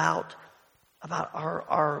something about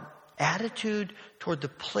our attitude toward the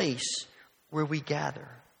place where we gather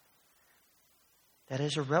that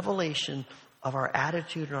is a revelation of our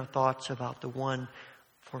attitude and our thoughts about the one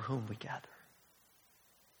for whom we gather.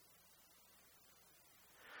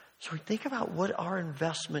 So we think about what our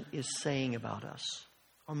investment is saying about us.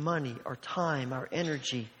 Our money, our time, our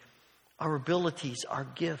energy, our abilities, our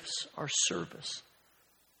gifts, our service.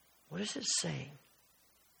 What is it saying?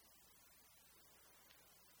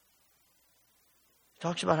 It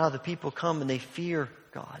talks about how the people come and they fear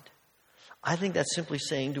God. I think that's simply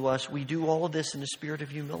saying to us, we do all of this in a spirit of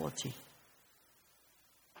humility.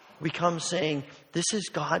 We come saying, this is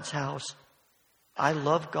God's house. I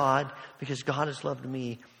love God because God has loved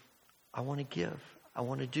me. I want to give. I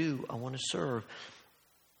want to do. I want to serve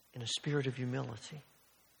in a spirit of humility.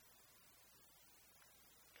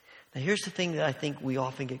 Now here's the thing that I think we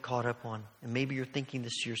often get caught up on. And maybe you're thinking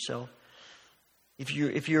this to yourself. If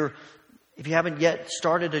you haven't yet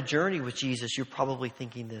started a journey with Jesus, you're probably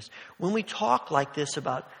thinking this. When we talk like this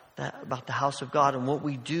about the house of God and what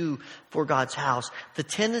we do for God's house, the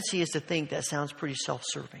tendency is to think that sounds pretty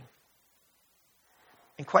self-serving.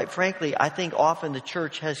 And quite frankly, I think often the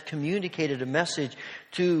church has communicated a message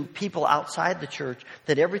to people outside the church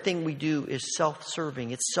that everything we do is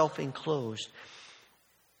self-serving, it's self-enclosed.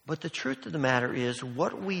 But the truth of the matter is,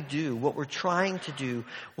 what we do, what we're trying to do,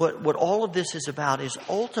 what all of this is about is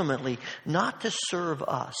ultimately not to serve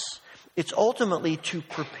us. It's ultimately to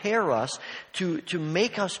prepare us, to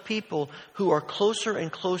make us people who are closer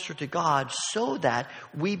and closer to God so that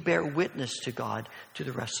we bear witness to God to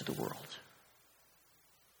the rest of the world.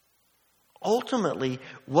 Ultimately,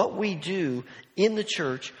 what we do in the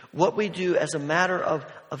church, what we do as a matter of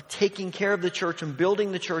taking care of the church and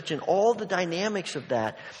building the church and all the dynamics of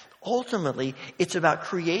that, ultimately, it's about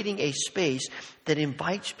creating a space that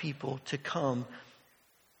invites people to come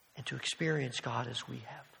and to experience God as we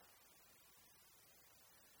have.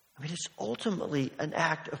 I mean, it's ultimately an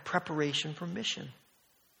act of preparation for mission.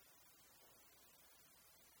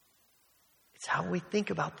 It's how we think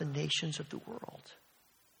about the nations of the world.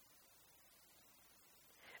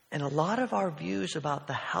 And a lot of our views about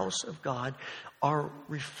the house of God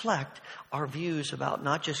reflect our views about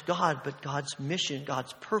not just God, but God's mission,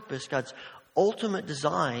 God's purpose, God's ultimate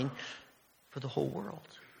design for the whole world.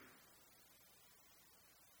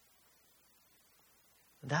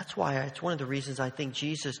 That's why it's one of the reasons I think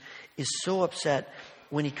Jesus is so upset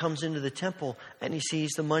when he comes into the temple and he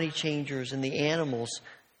sees the money changers and the animals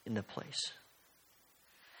in the place.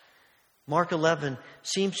 Mark 11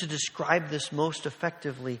 seems to describe this most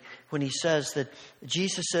effectively when he says that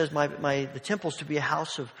Jesus says, the temple is to be a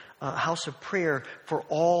house of prayer for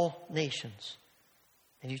all nations.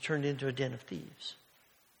 And you turned it into a den of thieves.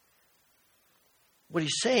 What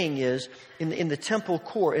he's saying is, in the temple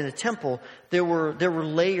court, in the temple, there were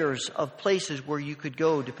layers of places where you could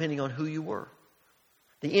go depending on who you were.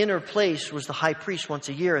 The inner place was the high priest once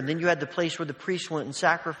a year, and then you had the place where the priest went and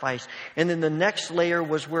sacrificed. And then the next layer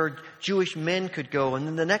was where Jewish men could go, and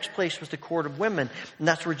then the next place was the court of women, and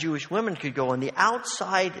that's where Jewish women could go. And the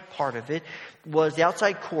outside part of it was the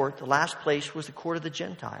outside court. The last place was the court of the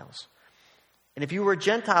Gentiles. And if you were a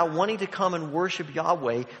Gentile wanting to come and worship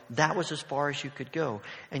Yahweh, that was as far as you could go.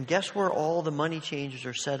 And guess where all the money changers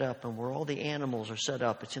are set up and where all the animals are set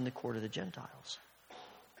up? It's in the court of the Gentiles.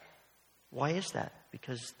 Why is that?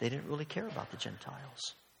 Because they didn't really care about the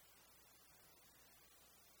Gentiles.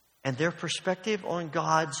 And their perspective on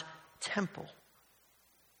God's temple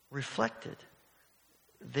reflected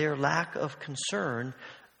their lack of concern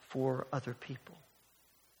for other people.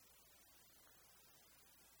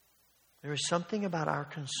 There is something about our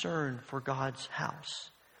concern for God's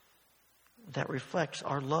house that reflects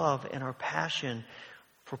our love and our passion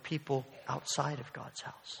for people outside of God's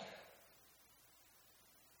house.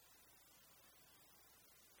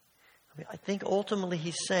 I think ultimately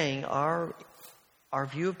he's saying our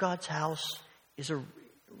view of God's house is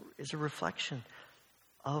a reflection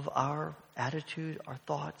of our attitude, our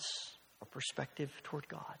thoughts, our perspective toward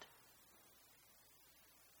God.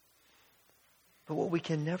 But what we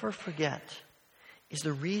can never forget is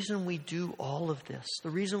the reason we do all of this, the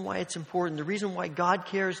reason why it's important, the reason why God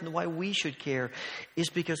cares and why we should care is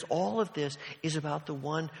because all of this is about the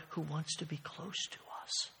one who wants to be close to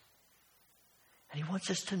us. And he wants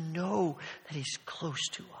us to know that he's close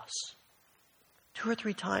to us. 2 or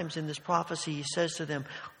 3 times in this prophecy, he says to them,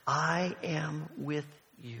 I am with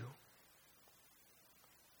you.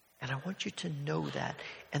 And I want you to know that.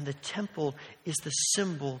 And the temple is the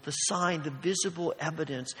symbol, the sign, the visible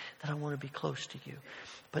evidence that I want to be close to you.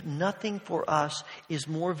 But nothing for us is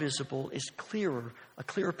more visible, is clearer, a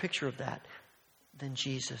clearer picture of that than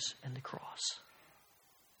Jesus and the cross.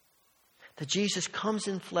 That Jesus comes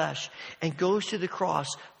in flesh and goes to the cross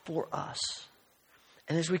for us.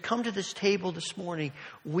 And as we come to this table this morning,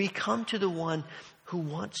 we come to the one who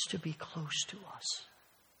wants to be close to us,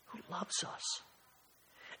 who loves us.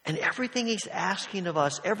 And everything he's asking of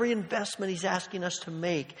us, every investment he's asking us to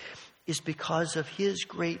make is because of his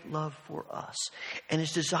great love for us and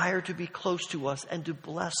his desire to be close to us and to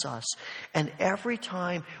bless us. And every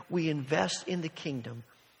time we invest in the kingdom,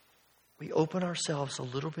 we open ourselves a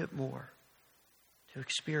little bit more to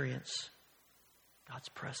experience God's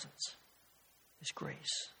presence, his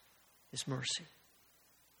grace, his mercy,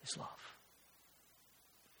 his love.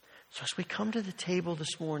 So as we come to the table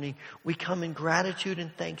this morning, we come in gratitude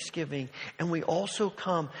and thanksgiving, and we also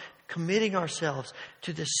come committing ourselves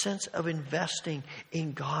to the sense of investing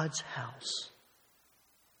in God's house.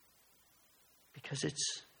 Because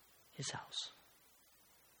it's his house.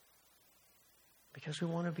 Because we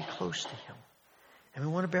want to be close to him. And we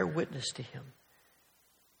want to bear witness to him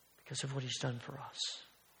because of what he's done for us.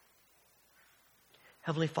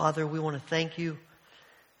 Heavenly Father, we want to thank you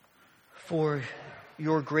for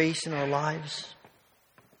your grace in our lives.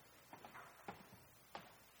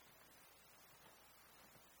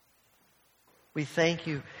 We thank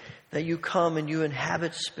you that you come and you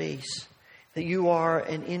inhabit space, that you are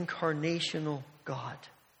an incarnational God.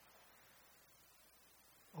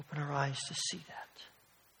 Open our eyes to see that.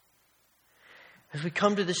 As we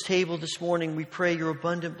come to this table this morning, we pray your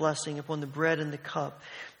abundant blessing upon the bread and the cup,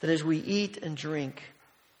 that as we eat and drink,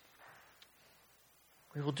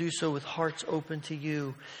 we will do so with hearts open to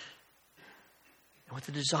you and with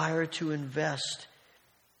the desire to invest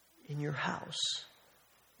in your house,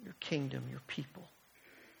 your kingdom, your people.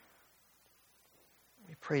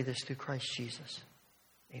 We pray this through Christ Jesus.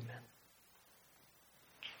 Amen.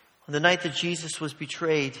 On the night that Jesus was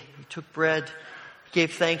betrayed, he took bread, he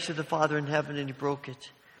gave thanks to the Father in heaven, and he broke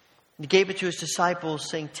it. And he gave it to his disciples,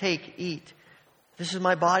 saying, "Take, eat. This is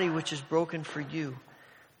my body which is broken for you.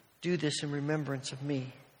 Do this in remembrance of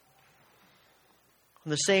me." On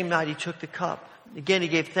the same night, he took the cup. Again, he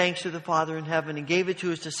gave thanks to the Father in heaven and gave it to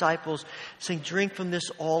his disciples, saying, "Drink from this,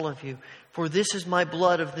 all of you. For this is my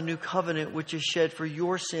blood of the new covenant, which is shed for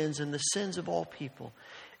your sins and the sins of all people.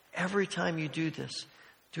 Every time you do this,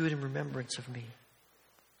 do it in remembrance of me."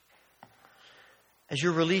 As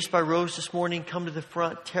you're released by Rose this morning, come to the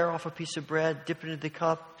front, tear off a piece of bread, dip it into the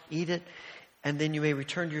cup, eat it, and then you may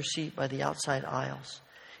return to your seat by the outside aisles.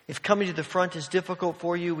 If coming to the front is difficult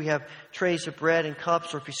for you, we have trays of bread and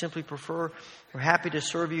cups, or if you simply prefer, we're happy to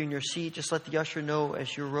serve you in your seat. Just let the usher know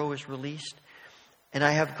as your row is released. And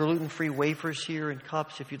I have gluten-free wafers here and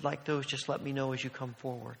cups. If you'd like those, just let me know as you come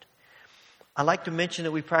forward. I'd like to mention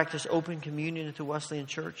that we practice open communion at the Wesleyan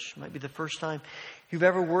Church. It might be the first time you've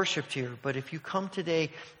ever worshiped here. But if you come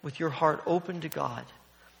today with your heart open to God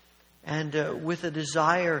and with a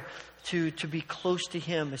desire to be close to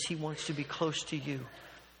Him as He wants to be close to you,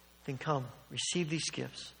 then come, receive these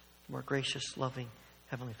gifts from our gracious, loving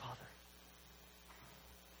Heavenly Father.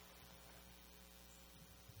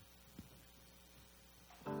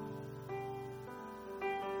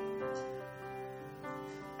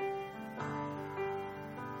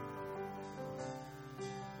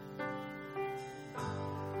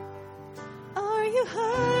 Are you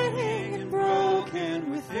hurting and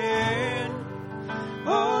broken within?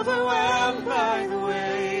 Overwhelmed by the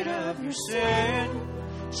weight of your sin?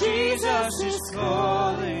 Jesus is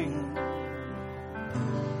calling.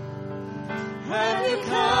 Have you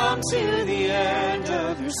come to the end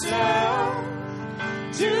of yourself?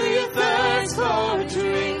 Do you thirst for a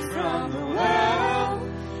drink from the well?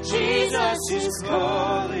 Jesus is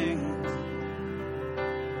calling.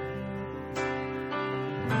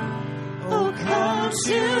 Oh, come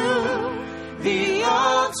to the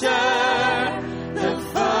altar. The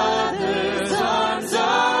Father's arms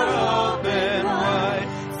are open wide.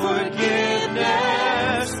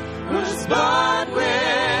 Forgiveness was bought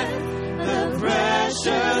with the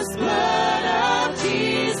precious blood of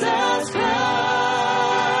Jesus Christ.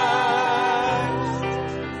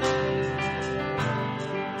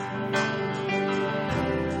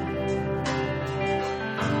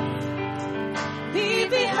 Leave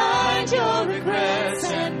behind your regrets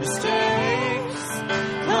and mistakes.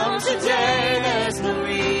 Come today, there's no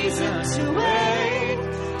reason to wait.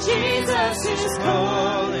 Jesus is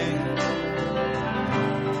calling.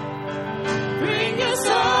 Bring your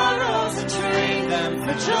sorrows and trade them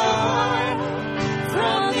for joy.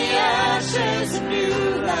 From the ashes a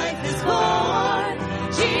new life is born.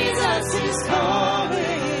 Jesus is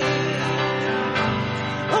calling.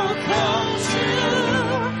 Oh, come to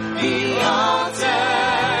the altar.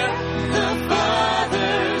 The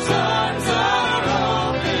Father's arms are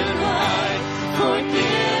open wide.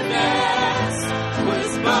 Forgiveness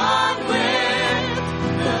was bought with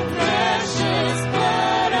the precious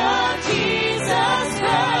blood of Jesus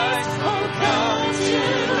Christ. Oh, come to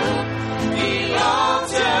the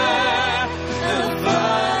altar. The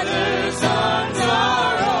Father's arms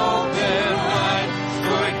are open wide.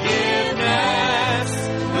 Forgiveness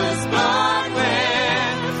was bought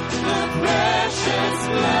with the precious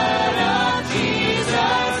blood of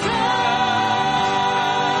Jesus Christ.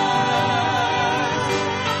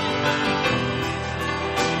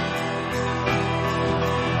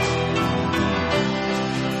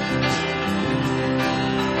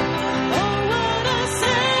 Oh, what a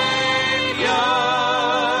Savior,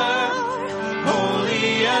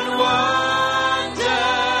 holy and wonderful.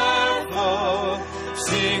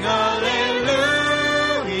 Sing hallelujah,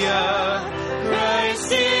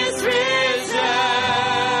 Christ is risen.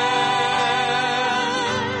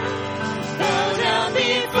 Bow down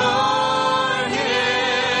before Him,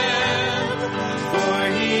 for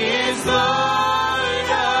He is Lord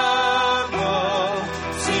of all.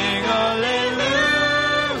 Sing hallelujah,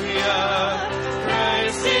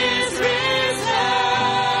 Christ is risen.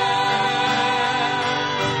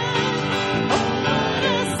 Oh, what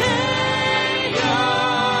a Savior,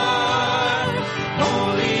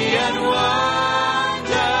 holy and wonderful.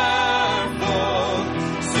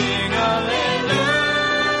 Sing hallelujah,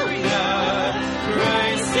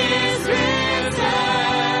 Christ is risen.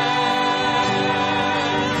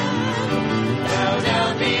 Bow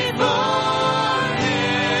down before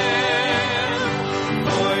Him,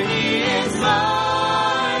 for He is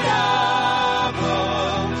Lord of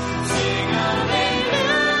all. Sing hallelujah,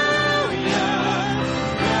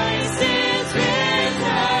 Christ is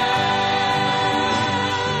risen.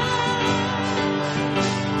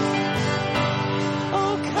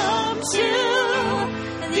 Oh, come to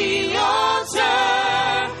the altar.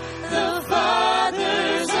 The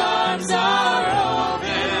Father's arms are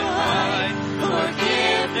open wide.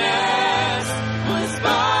 Forgiveness was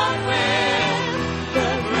bought with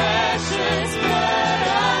the precious blood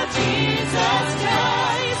of Jesus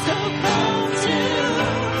Christ. So come to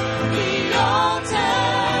the altar.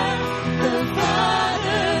 The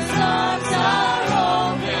Father's arms are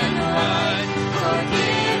open wide.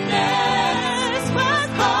 Forgiveness was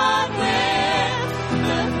bought with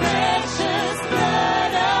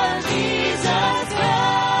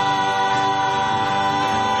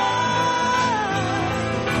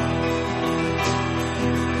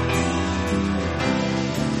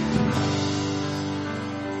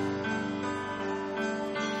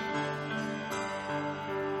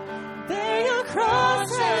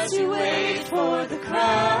as you wait for the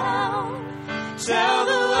crown. Tell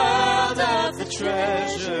the world of the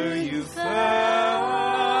treasure you found.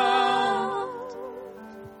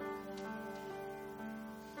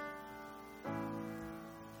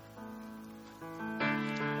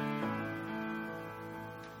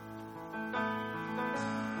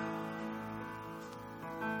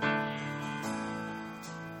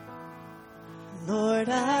 Lord,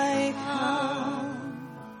 I come,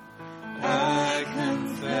 I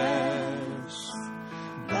confess,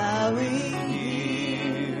 bowing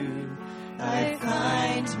here, I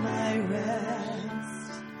find my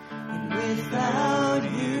rest, and without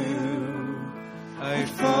you, I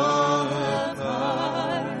fall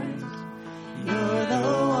apart. You're the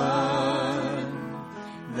one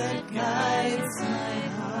that guides my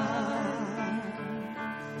heart.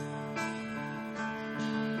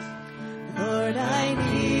 Lord, I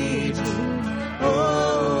need you.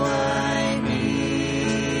 Oh, I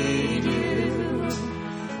need you.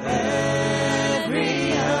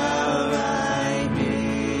 Every hour I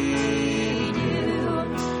need you.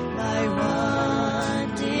 My one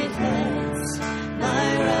defense, my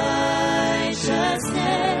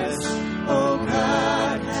righteousness. Oh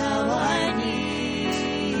God, how I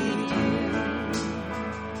need you.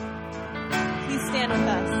 Please stand with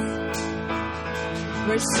us.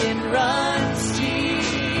 Where sin runs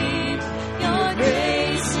deep, your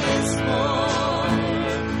grace is more.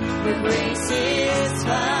 Where grace is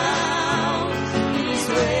found, is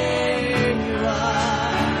where you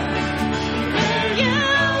are. There you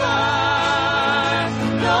are,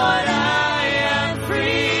 Lord, I am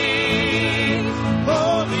free.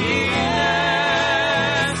 Holiness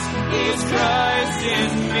is Christ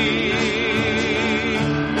in me.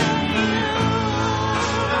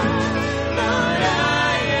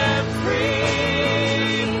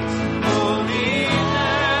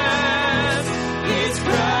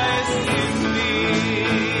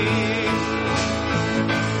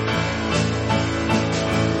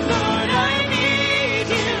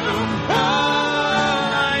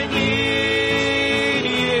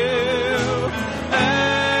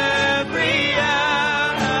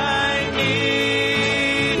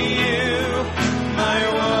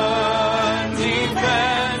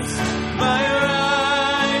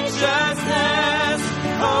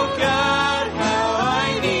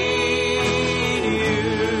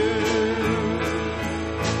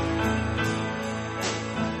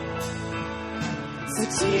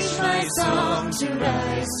 Teach my song to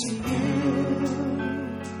rise to you.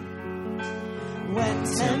 When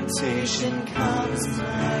temptation comes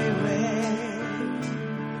my way,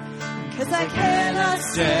 'cause I cannot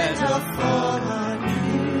stand or fall on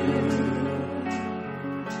you.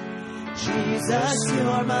 Jesus,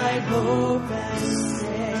 you're my hope and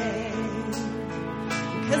stay,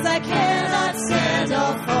 'cause I cannot stand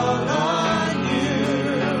or fall on you.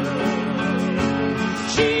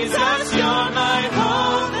 Jesus, you're my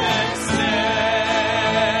hope and stay.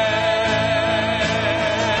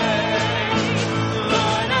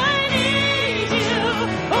 Lord, I need you.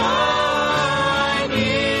 Oh, I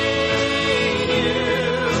need you.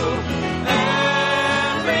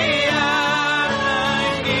 Every hour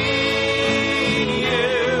I need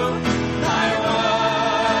you. My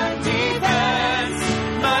one defense,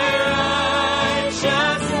 my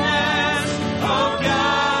righteousness. Oh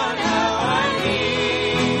God, how I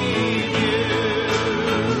need you.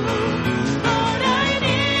 Lord, I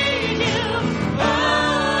need you. Oh,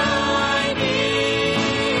 I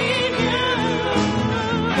need you.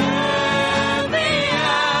 Every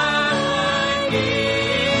hour I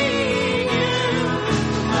need you.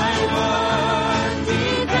 My one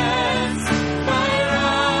defense, my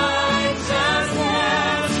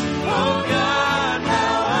righteousness. Oh God,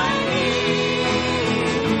 how I need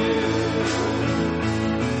you.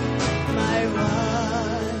 My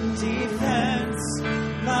one defense,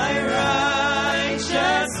 my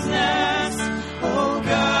righteousness. Oh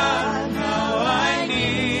God, how I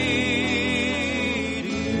need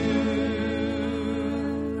you.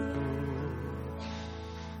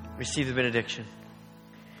 Receive the benediction.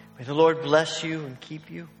 May the Lord bless you and keep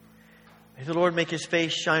you. May the Lord make his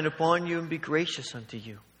face shine upon you and be gracious unto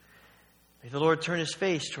you. May the Lord turn his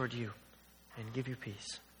face toward you and give you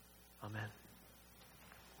peace. Amen.